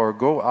 24,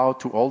 go out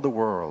to all the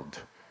world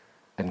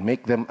and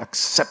make them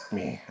accept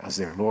me as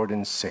their Lord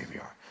and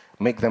Savior.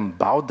 Make them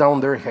bow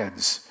down their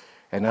heads.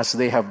 And as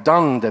they have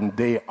done, then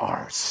they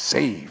are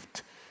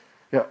saved.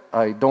 Yeah,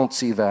 I don't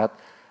see that.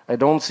 I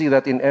don't see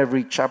that in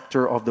every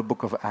chapter of the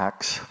book of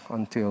Acts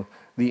until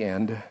the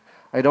end.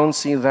 I don't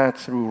see that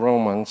through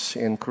Romans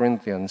in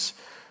Corinthians.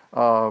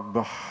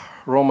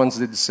 Romans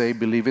did say,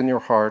 believe in your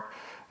heart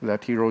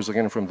that he rose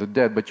again from the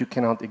dead, but you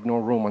cannot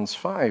ignore Romans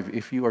 5.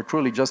 If you are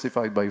truly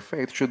justified by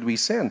faith, should we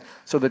sin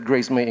so that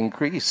grace may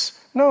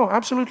increase? No,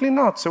 absolutely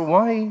not. So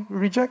why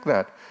reject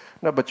that?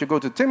 No, but you go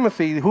to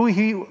Timothy,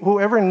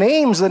 whoever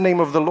names the name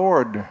of the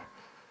Lord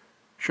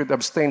should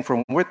abstain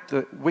from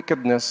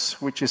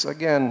wickedness, which is,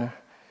 again,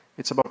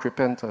 it's about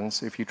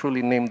repentance. If you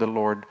truly name the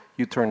Lord,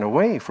 you turn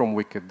away from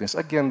wickedness.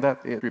 Again,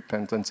 that is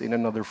repentance in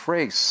another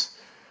phrase.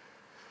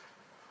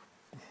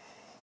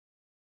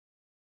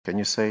 Can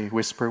you say,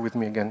 whisper with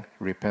me again?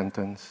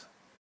 Repentance.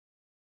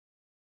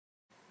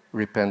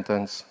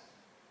 Repentance.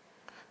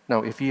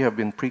 Now, if you have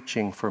been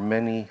preaching for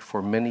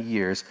many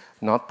years,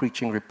 not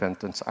preaching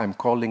repentance, I'm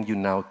calling you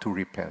now to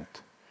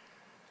repent.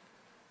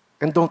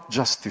 And don't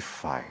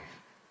justify.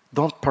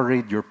 Don't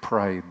parade your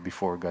pride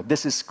before God.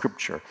 This is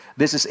scripture.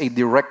 This is a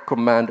direct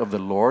command of the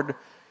Lord.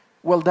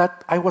 Well,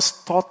 that I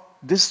was taught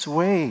this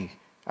way.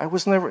 I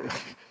was never...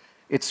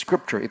 It's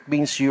scripture. It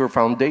means your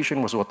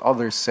foundation was what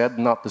others said,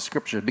 not the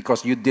scripture,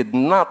 because you did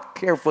not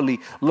carefully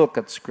look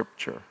at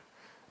scripture.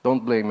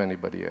 Don't blame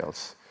anybody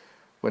else.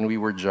 When we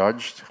were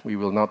judged, we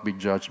will not be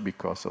judged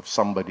because of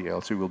somebody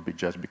else. We will be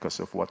judged because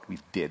of what we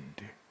did.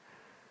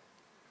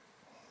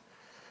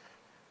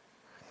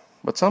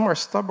 But some are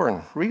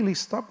stubborn, really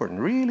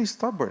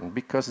stubborn,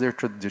 because their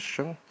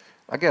tradition,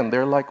 again,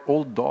 they're like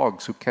old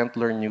dogs who can't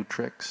learn new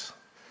tricks.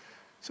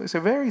 So it's a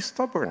very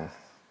stubborn,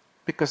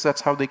 because that's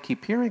how they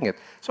keep hearing it.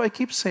 So I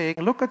keep saying,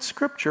 look at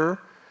scripture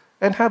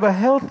and have a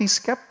healthy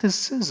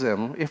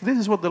skepticism. If this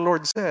is what the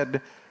Lord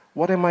said,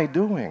 what am I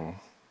doing?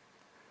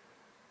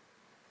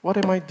 What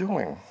am I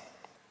doing?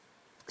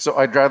 So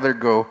I'd rather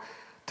go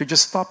to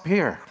just stop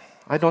here.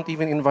 I don't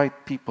even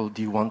invite people,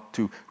 do you want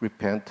to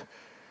repent?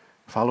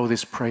 Follow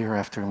this prayer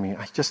after me.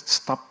 I just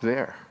stop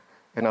there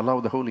and allow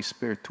the Holy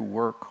Spirit to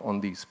work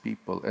on these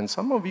people. And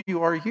some of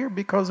you are here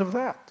because of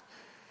that.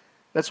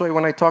 That's why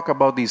when I talk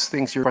about these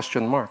things, you're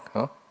question mark,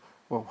 huh?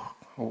 Well,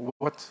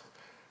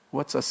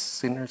 what's a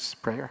sinner's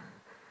prayer?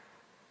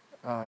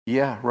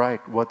 Yeah,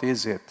 right. What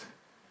is it?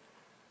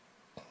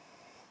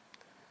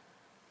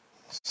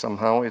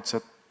 Somehow it's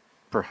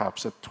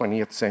perhaps a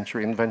 20th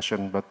century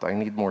invention, but I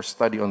need more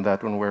study on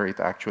that one, where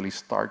it actually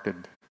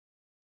started.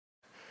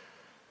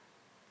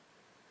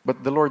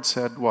 But the Lord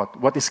said what?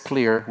 What is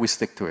clear, we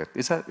stick to it.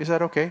 Is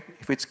that okay?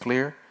 If it's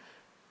clear?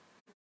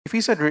 If he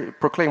said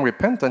proclaim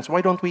repentance,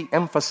 why don't we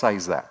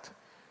emphasize that?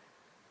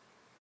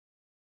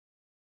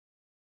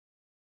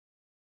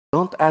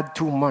 Don't add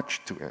too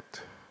much to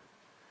it.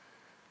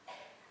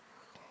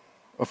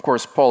 Of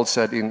course, Paul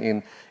said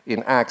in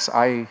Acts,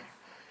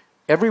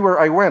 everywhere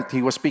I went,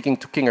 he was speaking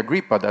to King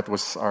Agrippa. That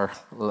was our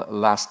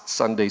last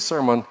Sunday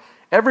sermon.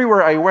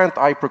 Everywhere I went,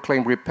 I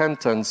proclaimed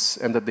repentance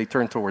and that they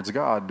turn towards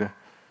God.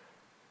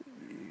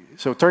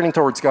 So turning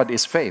towards God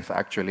is faith,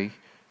 actually.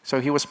 So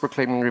he was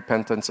proclaiming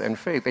repentance and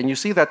faith. And you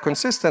see that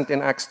consistent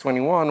in Acts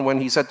 21 when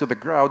he said to the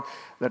crowd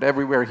that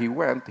everywhere he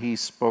went, he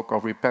spoke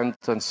of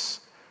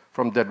repentance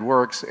from dead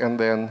works and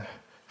then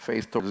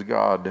faith towards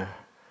God.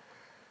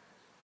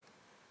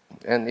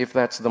 And if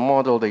that's the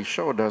model they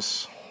showed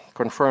us,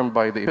 confirmed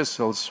by the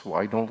epistles,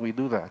 why don't we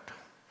do that?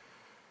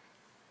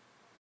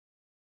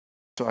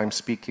 So I'm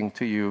speaking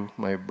to you,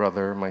 my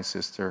brother, my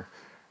sister,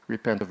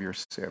 repent of your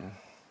sin.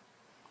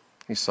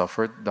 He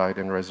suffered, died,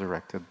 and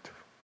resurrected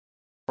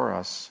for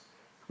us.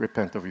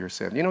 Repent of your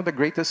sin. You know, the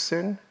greatest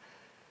sin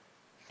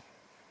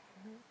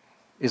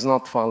is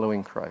not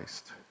following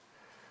Christ.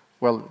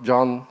 Well,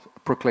 John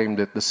proclaimed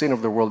it. The sin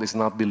of the world is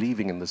not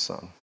believing in the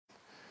Son.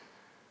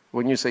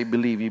 When you say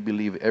believe, you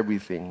believe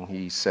everything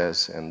he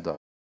says and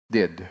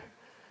did.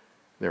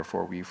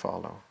 Therefore, we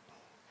follow.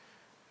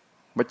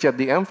 But yet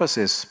the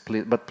emphasis,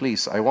 but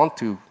please, I want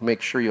to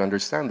make sure you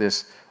understand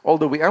this.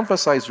 Although we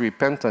emphasize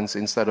repentance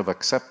instead of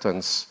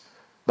acceptance,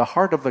 the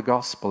heart of the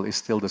gospel is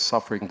still the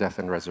suffering, death,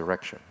 and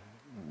resurrection.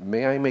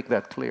 May I make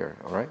that clear,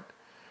 all right?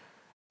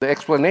 The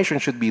explanation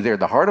should be there.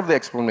 The heart of the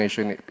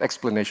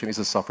explanation is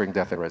the suffering,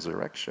 death, and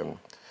resurrection.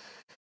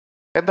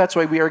 And that's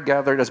why we are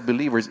gathered as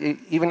believers,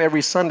 even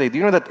every Sunday. Do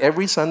you know that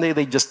every Sunday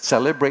they just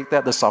celebrate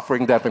that, the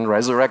suffering, death, and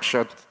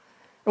resurrection?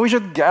 And we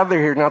should gather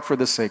here not for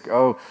the sake,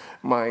 oh,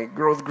 my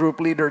growth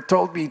group leader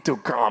told me to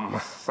come.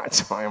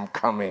 That's why I'm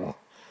coming.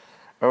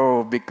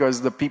 Oh,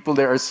 because the people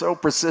there are so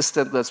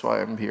persistent, that's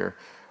why I'm here.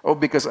 Oh,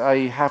 because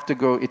I have to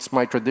go, it's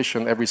my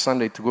tradition every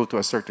Sunday to go to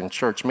a certain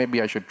church.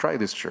 Maybe I should try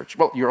this church.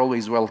 Well, you're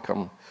always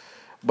welcome.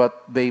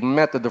 But they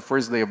met at the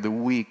first day of the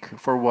week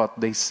for what?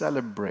 They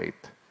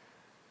celebrate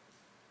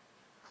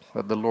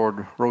that the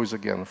Lord rose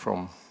again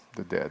from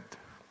the dead.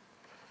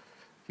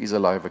 He's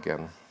alive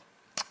again.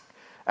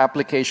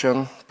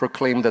 Application,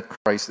 proclaim that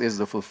Christ is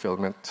the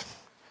fulfillment.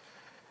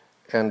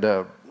 And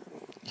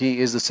He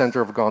is the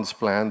center of God's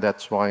plan.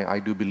 That's why I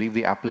do believe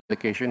the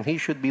application, He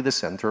should be the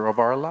center of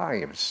our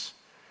lives.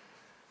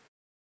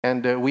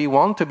 And we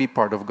want to be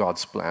part of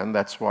God's plan.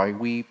 That's why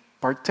we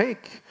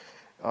partake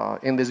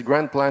in this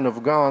grand plan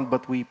of God,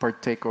 but we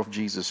partake of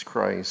Jesus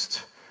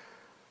Christ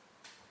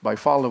by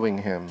following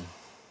Him.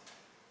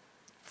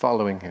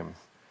 Following Him.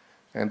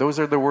 And those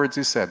are the words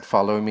He said.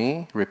 Follow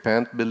me,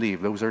 repent,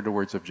 believe. Those are the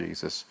words of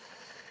Jesus.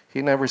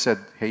 He never said,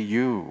 hey,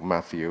 you,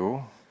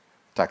 Matthew,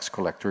 tax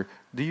collector,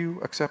 do you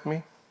accept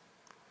me?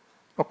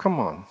 Oh, come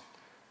on.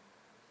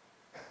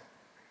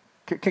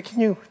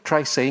 Can you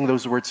try saying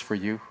those words for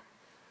you?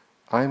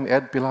 I'm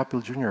Ed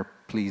Pilapil Jr.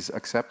 Please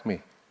accept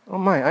me. Oh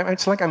my,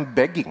 it's like I'm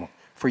begging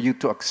for you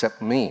to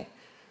accept me.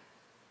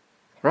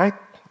 Right?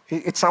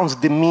 It sounds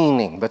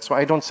demeaning. That's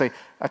why I don't say,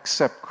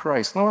 accept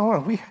Christ.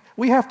 No,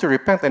 we have to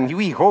repent and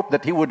we hope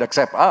that He would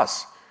accept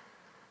us.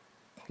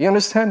 You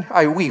understand?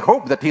 We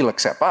hope that He'll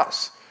accept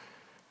us.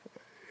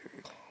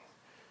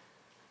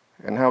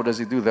 And how does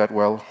He do that?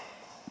 Well,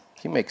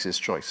 He makes His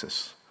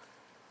choices.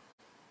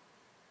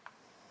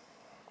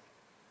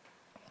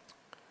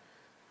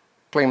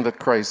 Claim that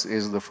Christ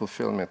is the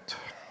fulfillment.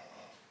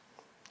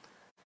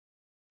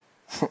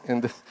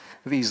 And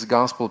these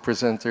gospel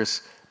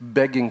presenters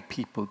begging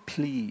people,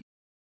 please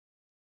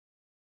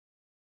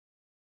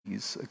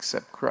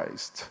accept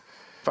Christ.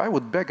 If I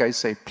would beg, I'd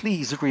say,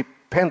 please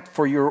repent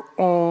for your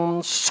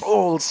own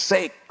soul's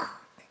sake.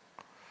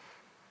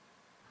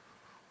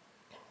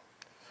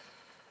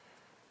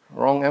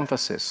 Wrong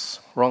emphasis,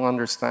 wrong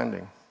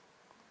understanding.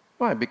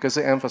 Why? Because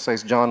they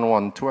emphasize John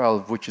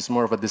 1:12, which is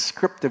more of a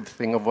descriptive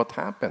thing of what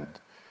happened.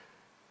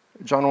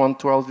 John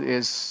 1:12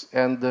 is,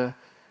 and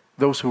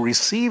those who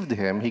received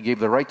Him, He gave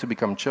the right to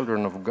become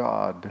children of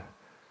God,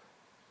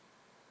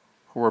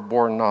 who were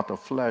born not of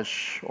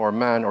flesh or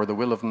man or the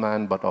will of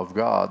man, but of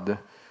God.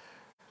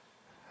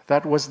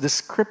 That was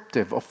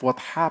descriptive of what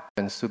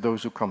happens to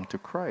those who come to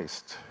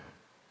Christ.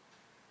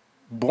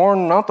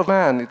 Born not of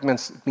man, it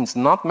means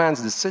not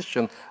man's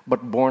decision,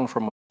 but born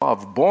from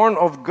above, born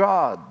of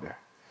God.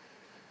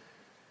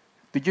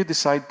 Did you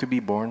decide to be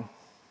born?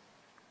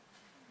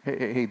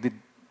 Hey,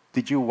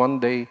 did you one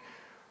day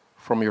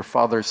from your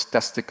father's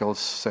testicles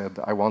said,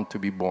 I want to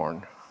be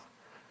born?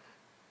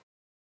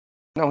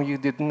 No, you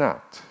did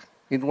not.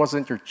 It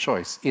wasn't your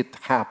choice. It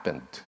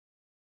happened.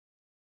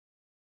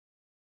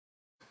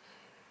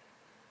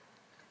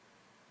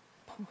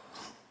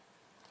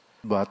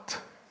 But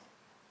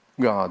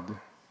God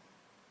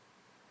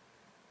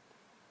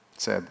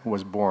said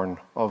was born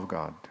of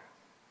God.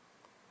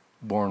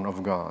 Born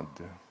of God.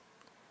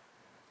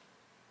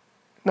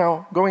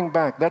 Now, going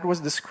back, that was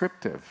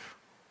descriptive.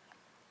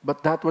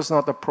 But that was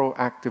not a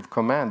proactive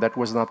command. That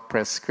was not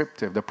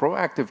prescriptive. The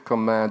proactive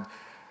command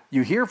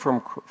you hear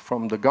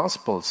from the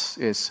Gospels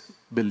is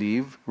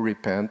believe,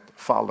 repent,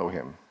 follow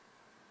Him.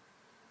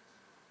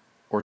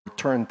 Or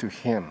turn to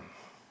Him.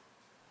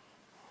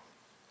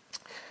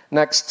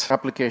 Next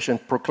application,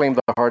 proclaim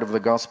the heart of the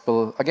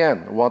gospel.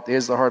 Again, what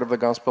is the heart of the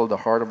gospel? The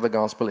heart of the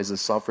gospel is the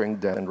suffering,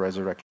 death, and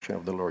resurrection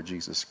of the Lord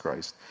Jesus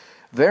Christ.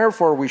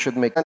 Therefore, we should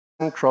make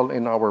central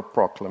in our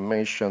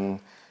proclamation.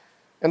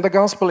 And the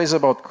gospel is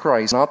about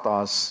Christ, not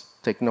us.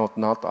 Take note,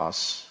 not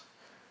us.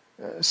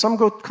 Some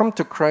come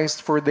to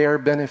Christ for their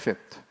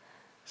benefit,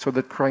 so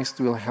that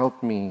Christ will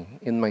help me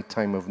in my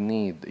time of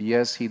need.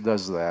 Yes, He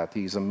does that.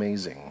 He's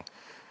amazing.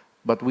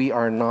 But we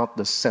are not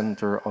the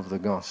center of the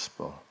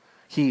gospel.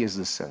 He is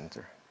the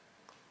center,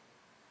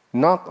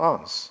 not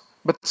us.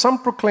 But some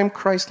proclaim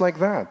Christ like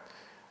that.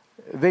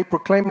 They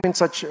proclaim in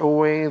such a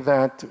way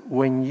that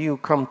when you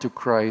come to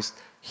Christ,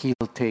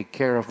 He'll take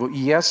care of you.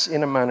 Yes,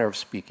 in a manner of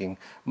speaking,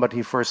 but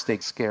He first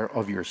takes care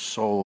of your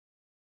soul.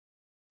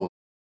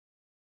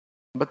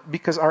 But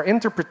because our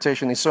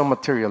interpretation is so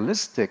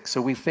materialistic,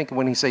 so we think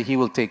when He say He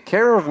will take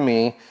care of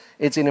me,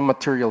 it's in a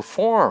material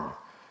form.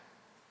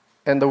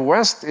 And the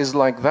West is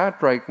like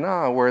that right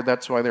now, where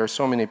that's why there are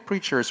so many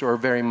preachers who are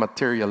very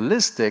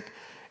materialistic,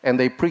 and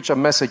they preach a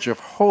message of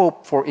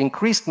hope for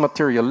increased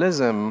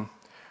materialism,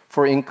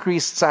 for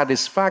increased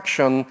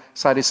satisfaction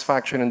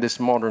in this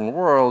modern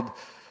world.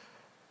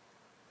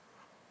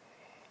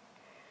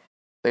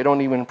 They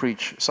don't even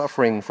preach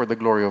suffering for the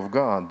glory of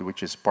God,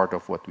 which is part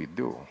of what we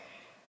do.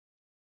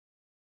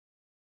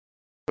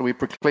 So we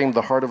proclaim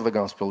the heart of the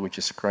gospel, which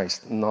is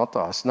Christ, not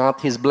us,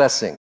 not His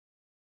blessing,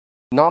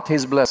 not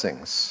His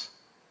blessings.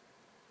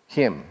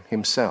 Him,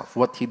 Himself,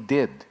 what He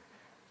did,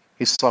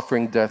 His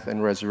suffering, death,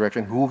 and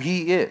resurrection, who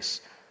He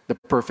is, the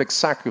perfect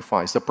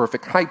sacrifice, the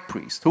perfect high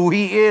priest, who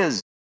He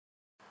is.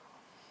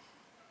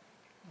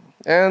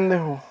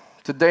 And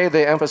today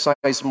they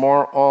emphasize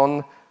more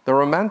on the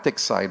romantic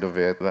side of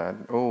it, that,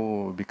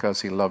 oh,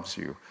 because he loves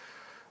you.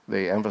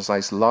 They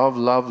emphasize love,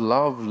 love,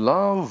 love,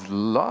 love,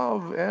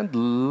 love, and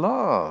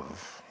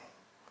love.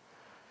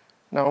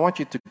 Now, I want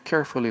you to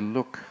carefully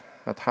look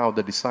at how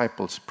the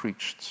disciples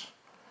preached.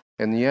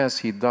 And yes,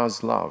 he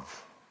does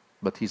love,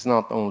 but he's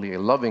not only a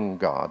loving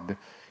God,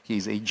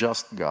 he's a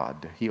just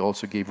God. He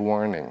also gave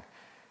warning.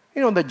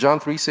 You know that John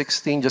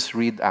 3:16, just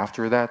read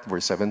after that,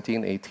 verse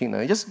 17,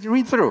 18. Just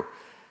read through.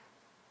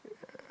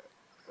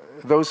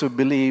 Those who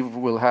believe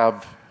will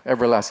have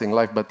everlasting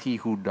life, but he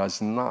who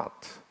does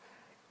not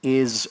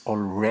is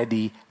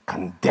already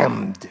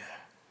condemned.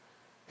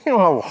 You know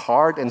how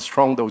hard and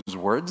strong those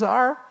words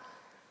are?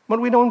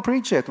 But we don't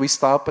preach it. We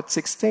stop at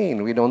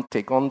 16. We don't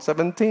take on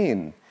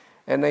 17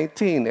 and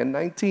 18 and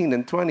 19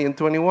 and 20 and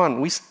 21.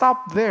 We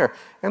stop there.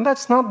 And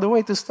that's not the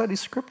way to study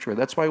Scripture.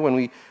 That's why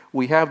when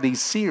we have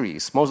these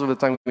series, most of the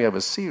time we have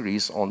a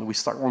series on, we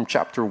start from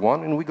chapter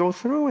 1 and we go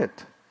through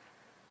it.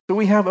 So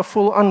we have a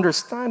full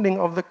understanding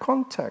of the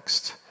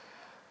context.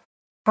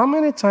 How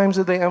many times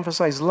did they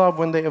emphasize love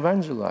when they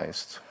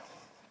evangelized?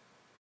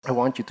 I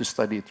want you to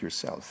study it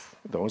yourself.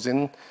 Those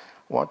in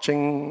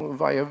watching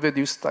via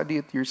video, study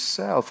it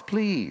yourself,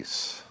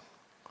 please.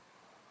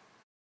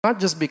 Not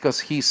just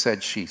because he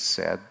said, she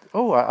said.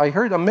 Oh, I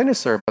heard a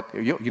minister, but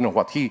you know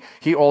what?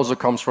 He also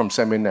comes from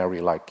seminary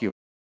like you.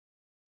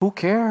 Who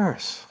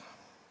cares?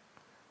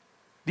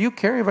 Do you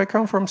care if I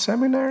come from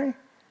seminary?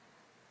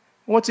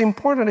 What's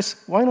important is,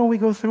 why don't we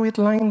go through it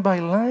line by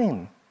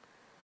line?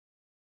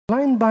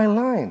 Line by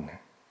line.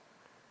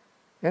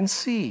 And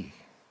see.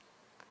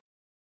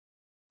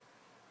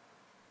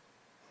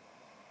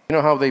 You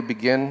know how they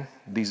begin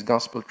these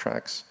gospel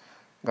tracts?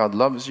 God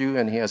loves you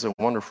and he has a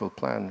wonderful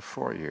plan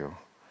for you.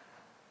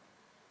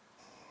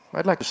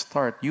 I'd like to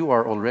start, you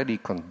are already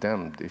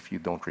condemned if you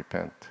don't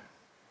repent.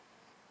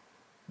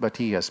 But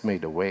he has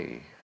made a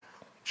way.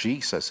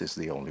 Jesus is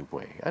the only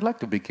way. I'd like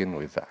to begin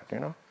with that, you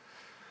know.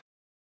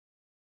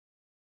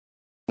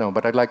 No,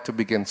 but I'd like to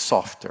begin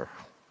softer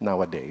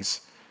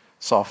nowadays.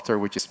 Softer,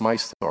 which is my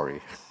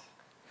story.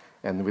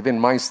 And within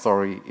my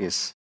story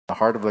is the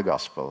heart of the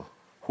gospel,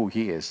 who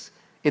he is.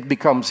 It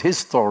becomes his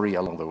story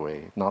along the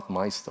way, not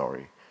my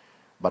story.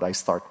 But I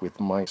start with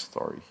my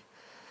story.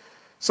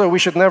 So we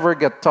should never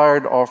get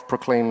tired of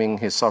proclaiming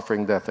his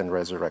suffering, death, and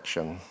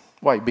resurrection.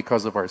 Why?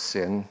 Because of our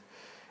sin.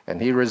 And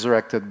he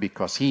resurrected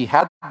because he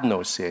had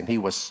no sin. He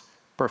was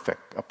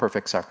perfect, a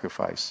perfect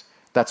sacrifice.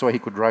 That's why he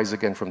could rise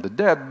again from the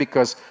dead,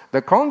 because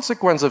the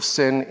consequence of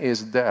sin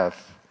is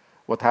death.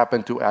 What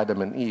happened to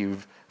Adam and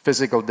Eve,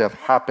 physical death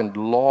happened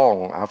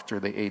long after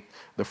they ate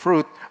the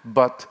fruit,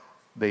 but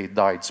they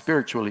died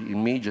spiritually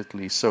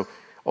immediately. So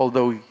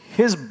although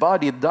his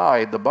body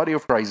died, the body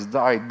of Christ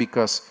died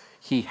because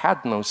he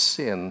had no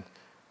sin,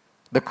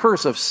 the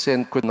curse of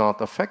sin could not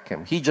affect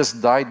him. He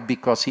just died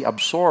because he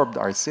absorbed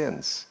our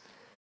sins.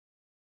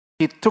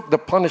 He took the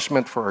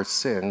punishment for our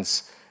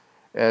sins,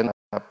 and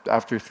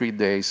after 3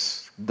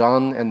 days,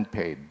 done and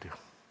paid.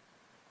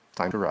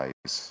 Time to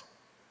rise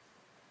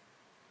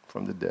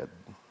from the dead.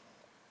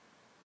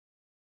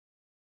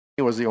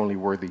 He was the only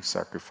worthy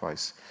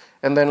sacrifice.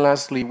 And then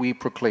lastly, we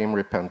proclaim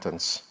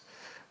repentance.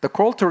 The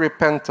call to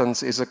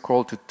repentance is a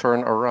call to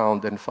turn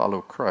around and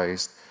follow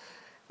Christ.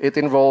 It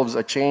involves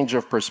a change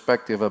of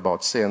perspective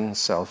about sin,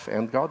 self,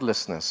 and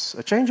godlessness.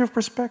 A change of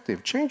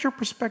perspective. Change your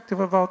perspective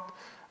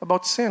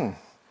about sin.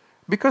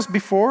 Because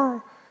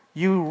before,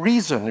 you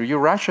reason or you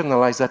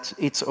rationalize that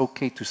it's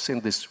okay to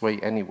sin this way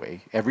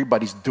anyway.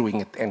 Everybody's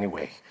doing it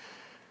anyway.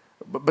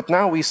 But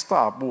now we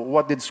stop.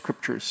 What did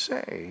Scripture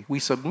say? We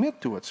submit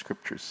to what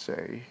Scriptures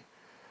say.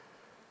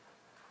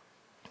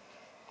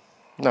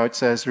 Now it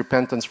says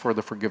repentance for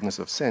the forgiveness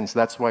of sins.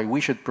 That's why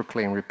we should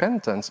proclaim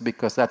repentance,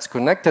 because that's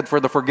connected for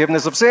the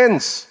forgiveness of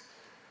sins.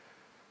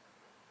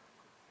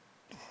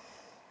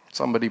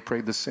 Somebody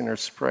prayed the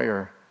sinner's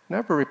prayer.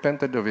 Never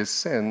repented of his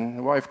sin.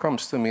 The wife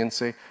comes to me and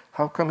say,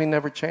 how come he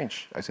never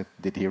changed? I said,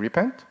 did he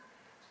repent?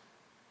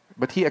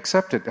 But he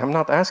accepted. I'm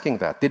not asking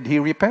that. Did he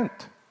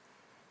repent?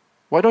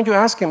 Why don't you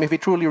ask him if he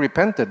truly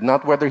repented,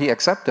 not whether he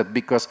accepted?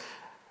 Because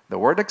the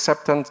word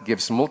acceptance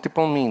gives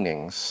multiple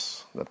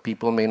meanings that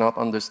people may not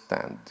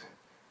understand.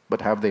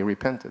 But have they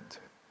repented?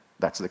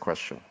 That's the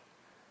question.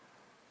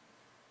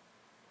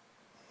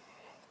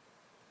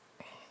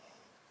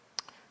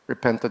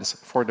 Repentance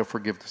for the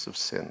forgiveness of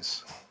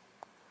sins.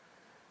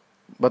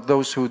 But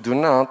those who do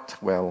not,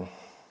 well,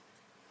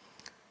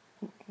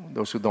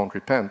 those who don't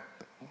repent,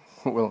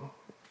 will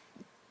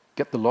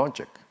get the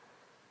logic,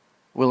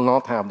 will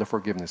not have the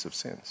forgiveness of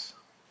sins.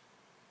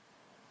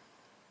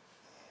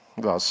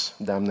 Thus,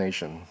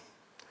 damnation.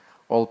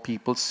 All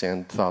people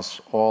sinned,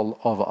 thus all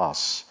of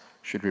us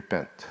should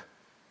repent.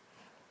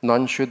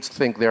 None should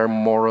think they are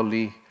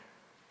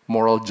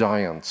moral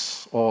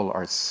giants. All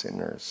are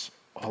sinners.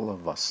 All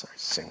of us are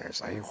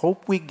sinners. I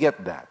hope we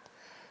get that.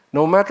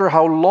 No matter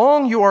how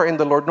long you are in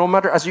the Lord, no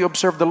matter as you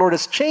observe the Lord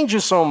has changed you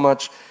so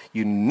much,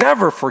 you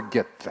never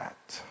forget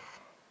that.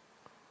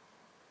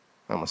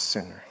 I'm a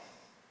sinner.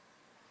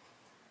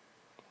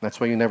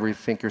 That's why you never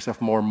think yourself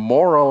more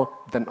moral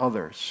than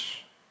others.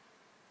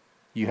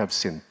 you have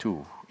sinned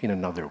too in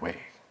another way.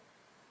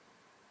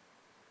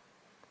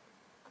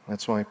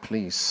 That's why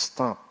please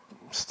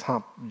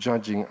stop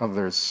judging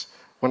others.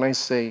 When I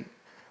say,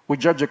 we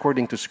judge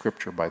according to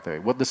Scripture, by the way.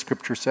 What the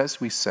Scripture says,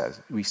 we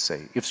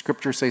say. If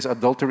Scripture says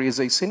adultery is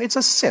a sin, it's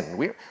a sin.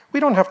 We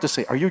don't have to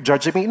say, are you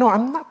judging me? No,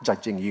 I'm not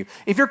judging you.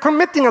 If you're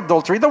committing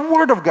adultery, the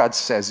Word of God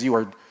says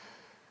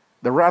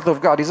the wrath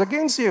of God is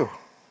against you.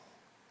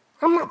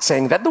 I'm not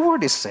saying that. The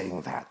Word is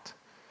saying that.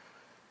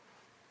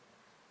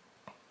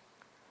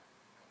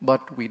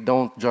 But we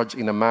don't judge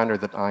in a manner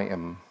that I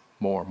am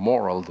more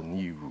moral than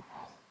you.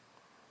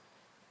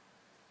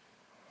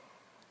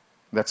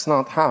 That's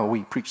not how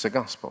we preach the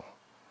gospel.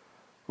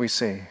 We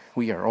say,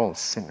 we are all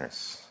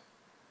sinners.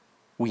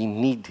 We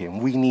need Him.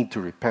 We need to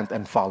repent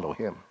and follow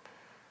Him.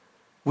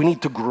 We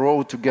need to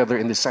grow together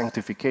in the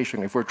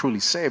sanctification. If we're truly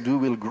saved, we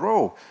will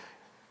grow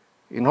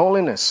in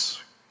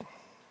holiness.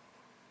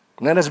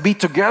 Let us be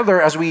together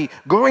as we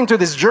go into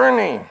this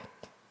journey.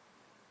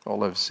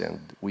 All have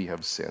sinned. We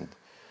have sinned.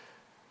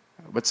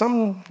 But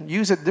some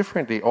use it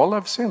differently. All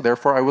have sinned,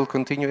 therefore I will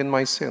continue in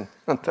my sin.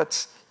 And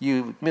that's,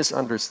 you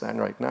misunderstand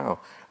right now.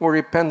 Where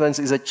repentance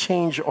is a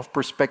change of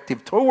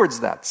perspective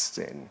towards that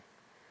sin.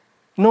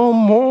 No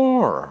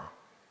more.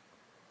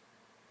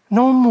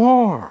 No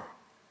more.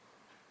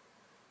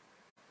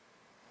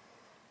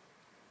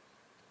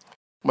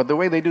 But the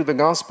way they do the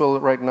gospel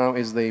right now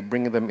is they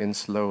bring them in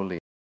slowly.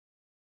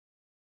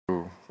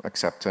 Through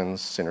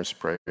acceptance, sinner's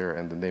prayer,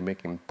 and then they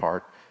make him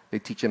part. They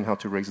teach them how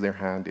to raise their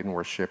hand in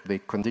worship. They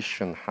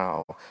condition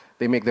how.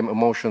 They make them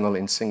emotional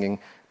in singing,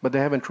 but they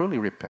haven't truly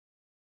repented.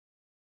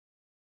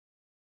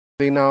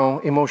 They now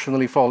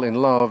emotionally fall in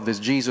love, this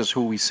Jesus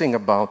who we sing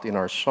about in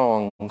our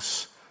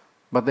songs,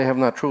 but they have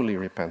not truly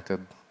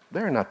repented.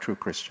 They're not true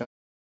Christians.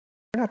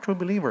 They're not true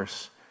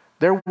believers.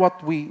 They're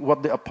what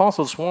the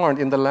apostles warned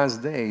in the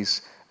last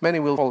days. Many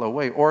will fall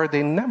away, or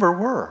they never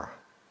were.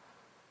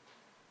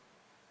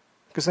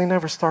 Because they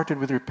never started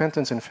with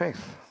repentance and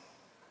faith.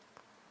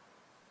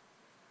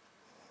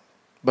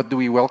 But do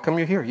we welcome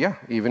you here? Yeah,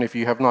 even if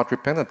you have not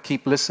repented,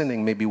 keep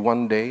listening. Maybe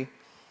one day,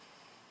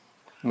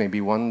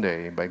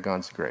 by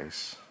God's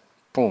grace,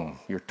 boom,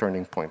 your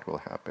turning point will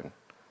happen.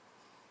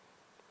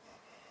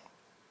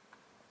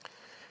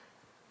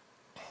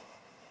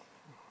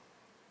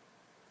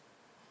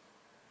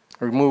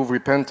 Remove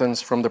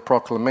repentance from the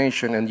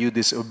proclamation and you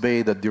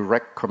disobey the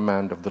direct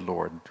command of the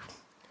Lord.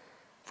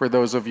 For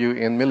those of you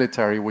in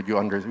military,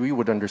 we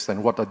would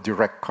understand what a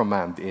direct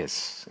command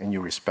is, and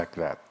you respect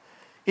that.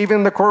 Even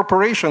in the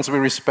corporations, we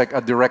respect a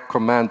direct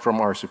command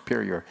from our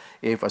superior.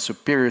 If a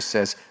superior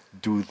says,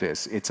 do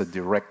this, it's a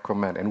direct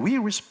command. And we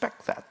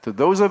respect that. To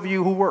those of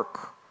you who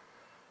work,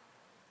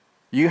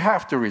 you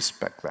have to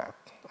respect that.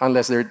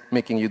 Unless they're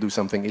making you do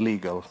something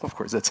illegal. Of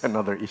course, that's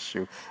another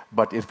issue.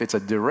 But if it's a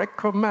direct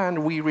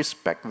command, we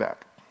respect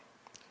that.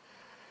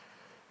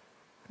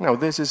 Now,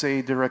 this is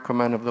a direct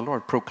command of the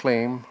Lord.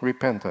 Proclaim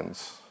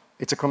repentance.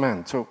 It's a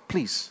command. So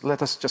please,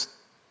 let us just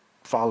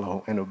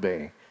follow and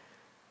obey.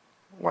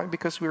 Why?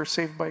 Because we are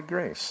saved by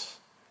grace.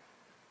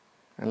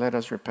 And let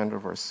us repent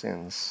of our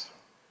sins.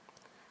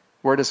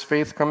 Where does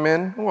faith come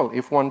in? Well,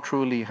 if one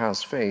truly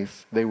has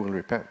faith, they will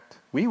repent.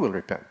 We will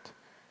repent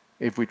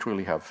if we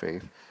truly have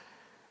faith.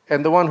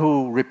 And the one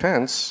who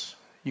repents,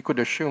 you could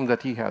assume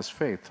that he has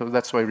faith. So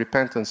that's why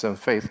repentance and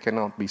faith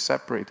cannot be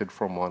separated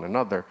from one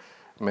another.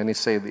 Many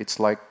say it's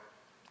like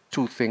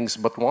two things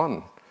but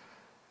one.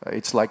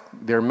 It's like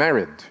they're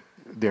married.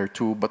 They're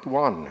two but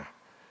one.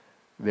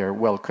 They're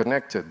well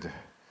connected.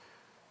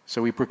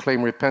 So we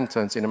proclaim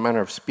repentance. In a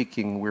manner of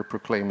speaking, we're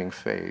proclaiming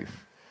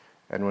faith.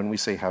 And when we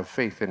say have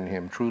faith in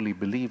Him, truly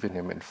believe in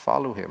Him and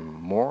follow Him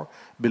more,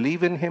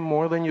 believe in Him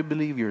more than you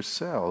believe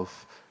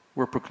yourself,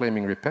 we're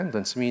proclaiming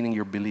repentance, meaning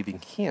you're believing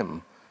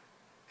Him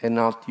and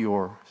not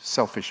your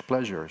selfish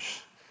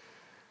pleasures,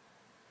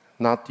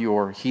 not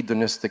your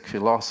hedonistic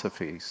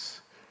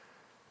philosophies,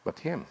 but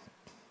Him.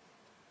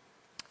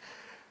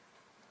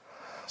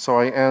 So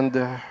I end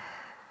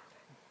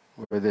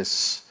with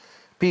this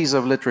piece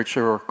of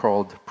literature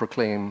called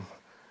Proclaim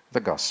the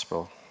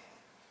Gospel.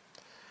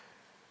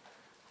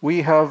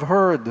 We have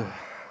heard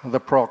the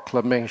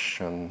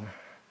proclamation,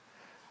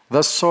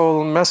 the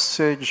sole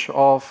message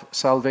of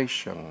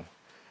salvation.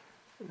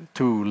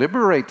 To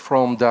liberate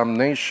from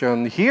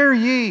damnation, hear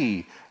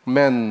ye,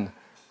 men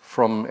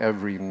from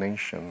every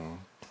nation.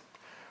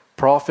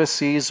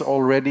 Prophecies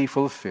already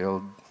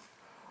fulfilled.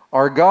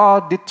 Our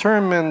God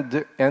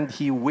determined and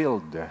He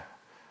willed.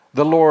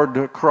 The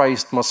Lord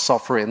Christ must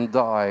suffer and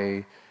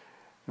die.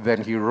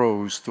 Then He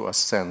rose to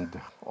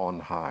ascend on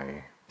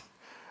high.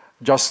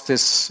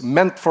 Justice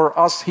meant for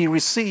us He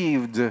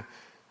received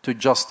to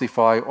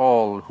justify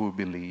all who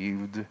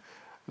believed.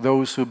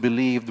 Those who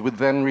believed would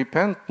then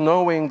repent,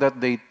 knowing that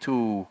they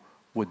too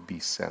would be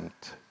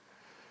sent.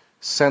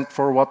 Sent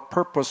for what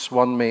purpose,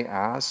 one may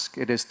ask?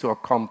 It is to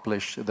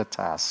accomplish the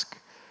task.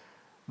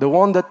 The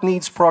one that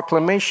needs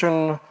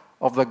proclamation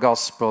of the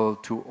gospel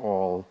to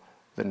all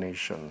the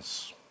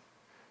nations.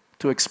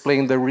 To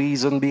explain the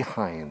reason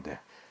behind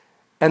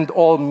and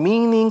all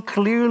meaning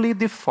clearly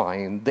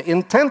defined. The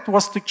intent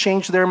was to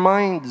change their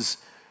minds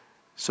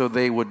so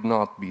they would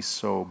not be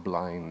so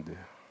blind.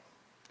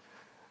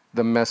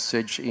 The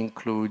message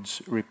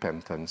includes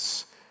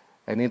repentance,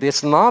 and it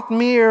is not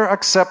mere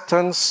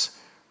acceptance.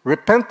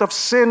 Repent of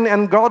sin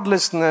and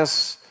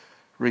godlessness,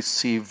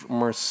 receive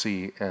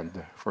mercy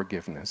and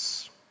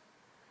forgiveness.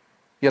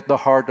 Yet the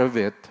heart of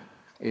it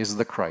is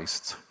the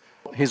Christ,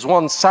 His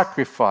one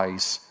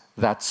sacrifice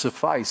that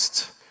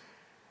sufficed,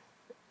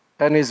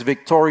 and His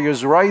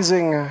victorious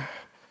rising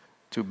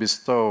to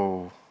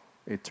bestow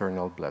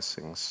eternal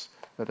blessings.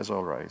 Let us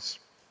all rise.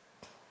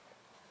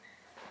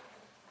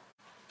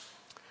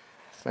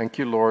 Thank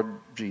you, Lord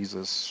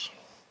Jesus.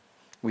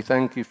 We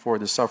thank you for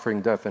the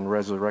suffering, death, and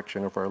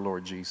resurrection of our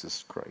Lord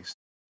Jesus Christ.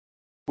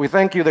 We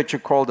thank you that you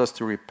called us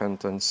to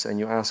repentance and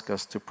you ask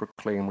us to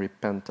proclaim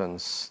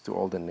repentance to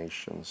all the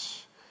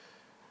nations.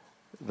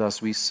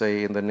 Thus we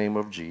say in the name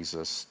of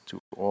Jesus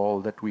to all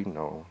that we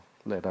know,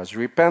 let us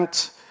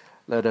repent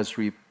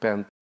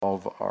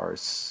of our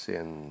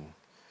sin.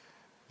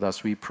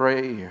 Thus we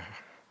pray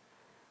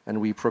and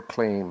we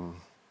proclaim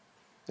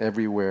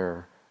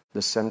everywhere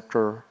the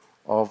center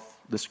of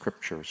the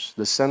Scriptures,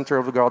 the center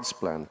of God's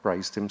plan,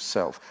 Christ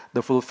Himself,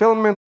 the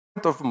fulfillment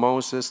of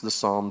Moses, the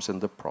Psalms,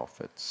 and the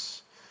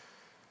prophets.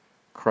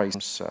 Christ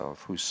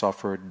Himself, who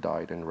suffered,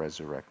 died, and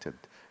resurrected.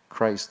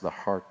 Christ, the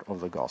heart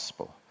of the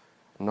gospel.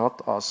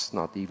 Not us,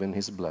 not even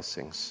His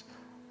blessings,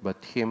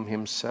 but Him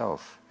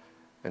Himself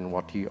and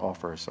what He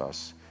offers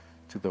us.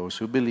 To those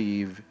who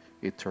believe,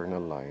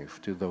 eternal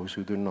life. To those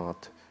who do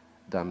not,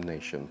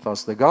 damnation.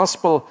 Thus, the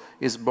gospel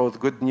is both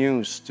good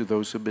news to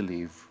those who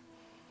believe,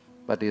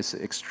 but is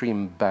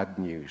extreme bad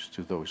news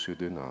to those who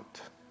do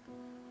not.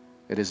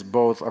 It is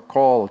both a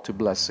call to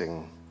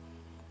blessing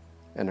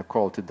and a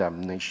call to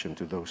damnation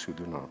to those who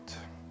do not.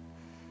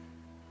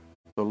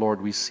 So,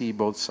 Lord, we see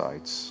both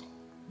sides,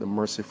 the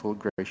merciful,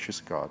 gracious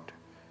God,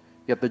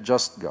 yet the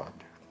just God,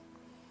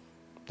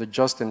 the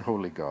just and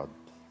holy God.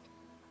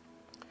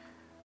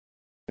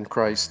 And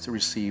Christ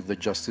received the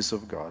justice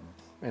of God,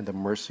 and the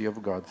mercy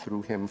of God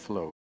through Him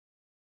flowed.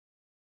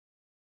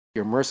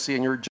 Your mercy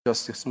and your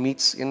justice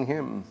meets in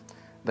Him.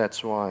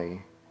 That's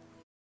why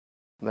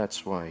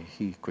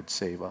He could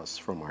save us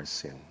from our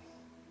sin.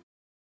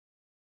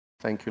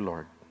 Thank you,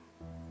 Lord.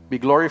 Be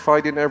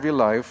glorified in every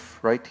life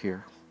right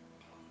here.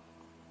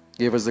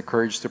 Give us the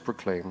courage to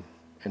proclaim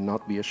and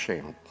not be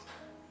ashamed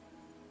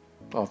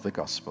of the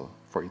gospel,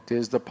 for it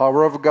is the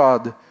power of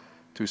God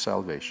to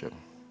salvation.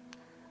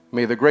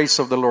 May the grace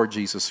of the Lord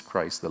Jesus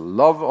Christ, the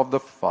love of the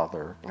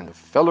Father, and the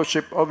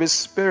fellowship of His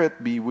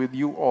Spirit be with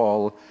you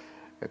all.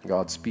 And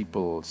God's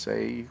people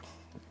say,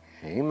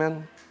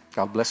 Amen.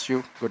 God bless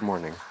you. Good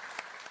morning.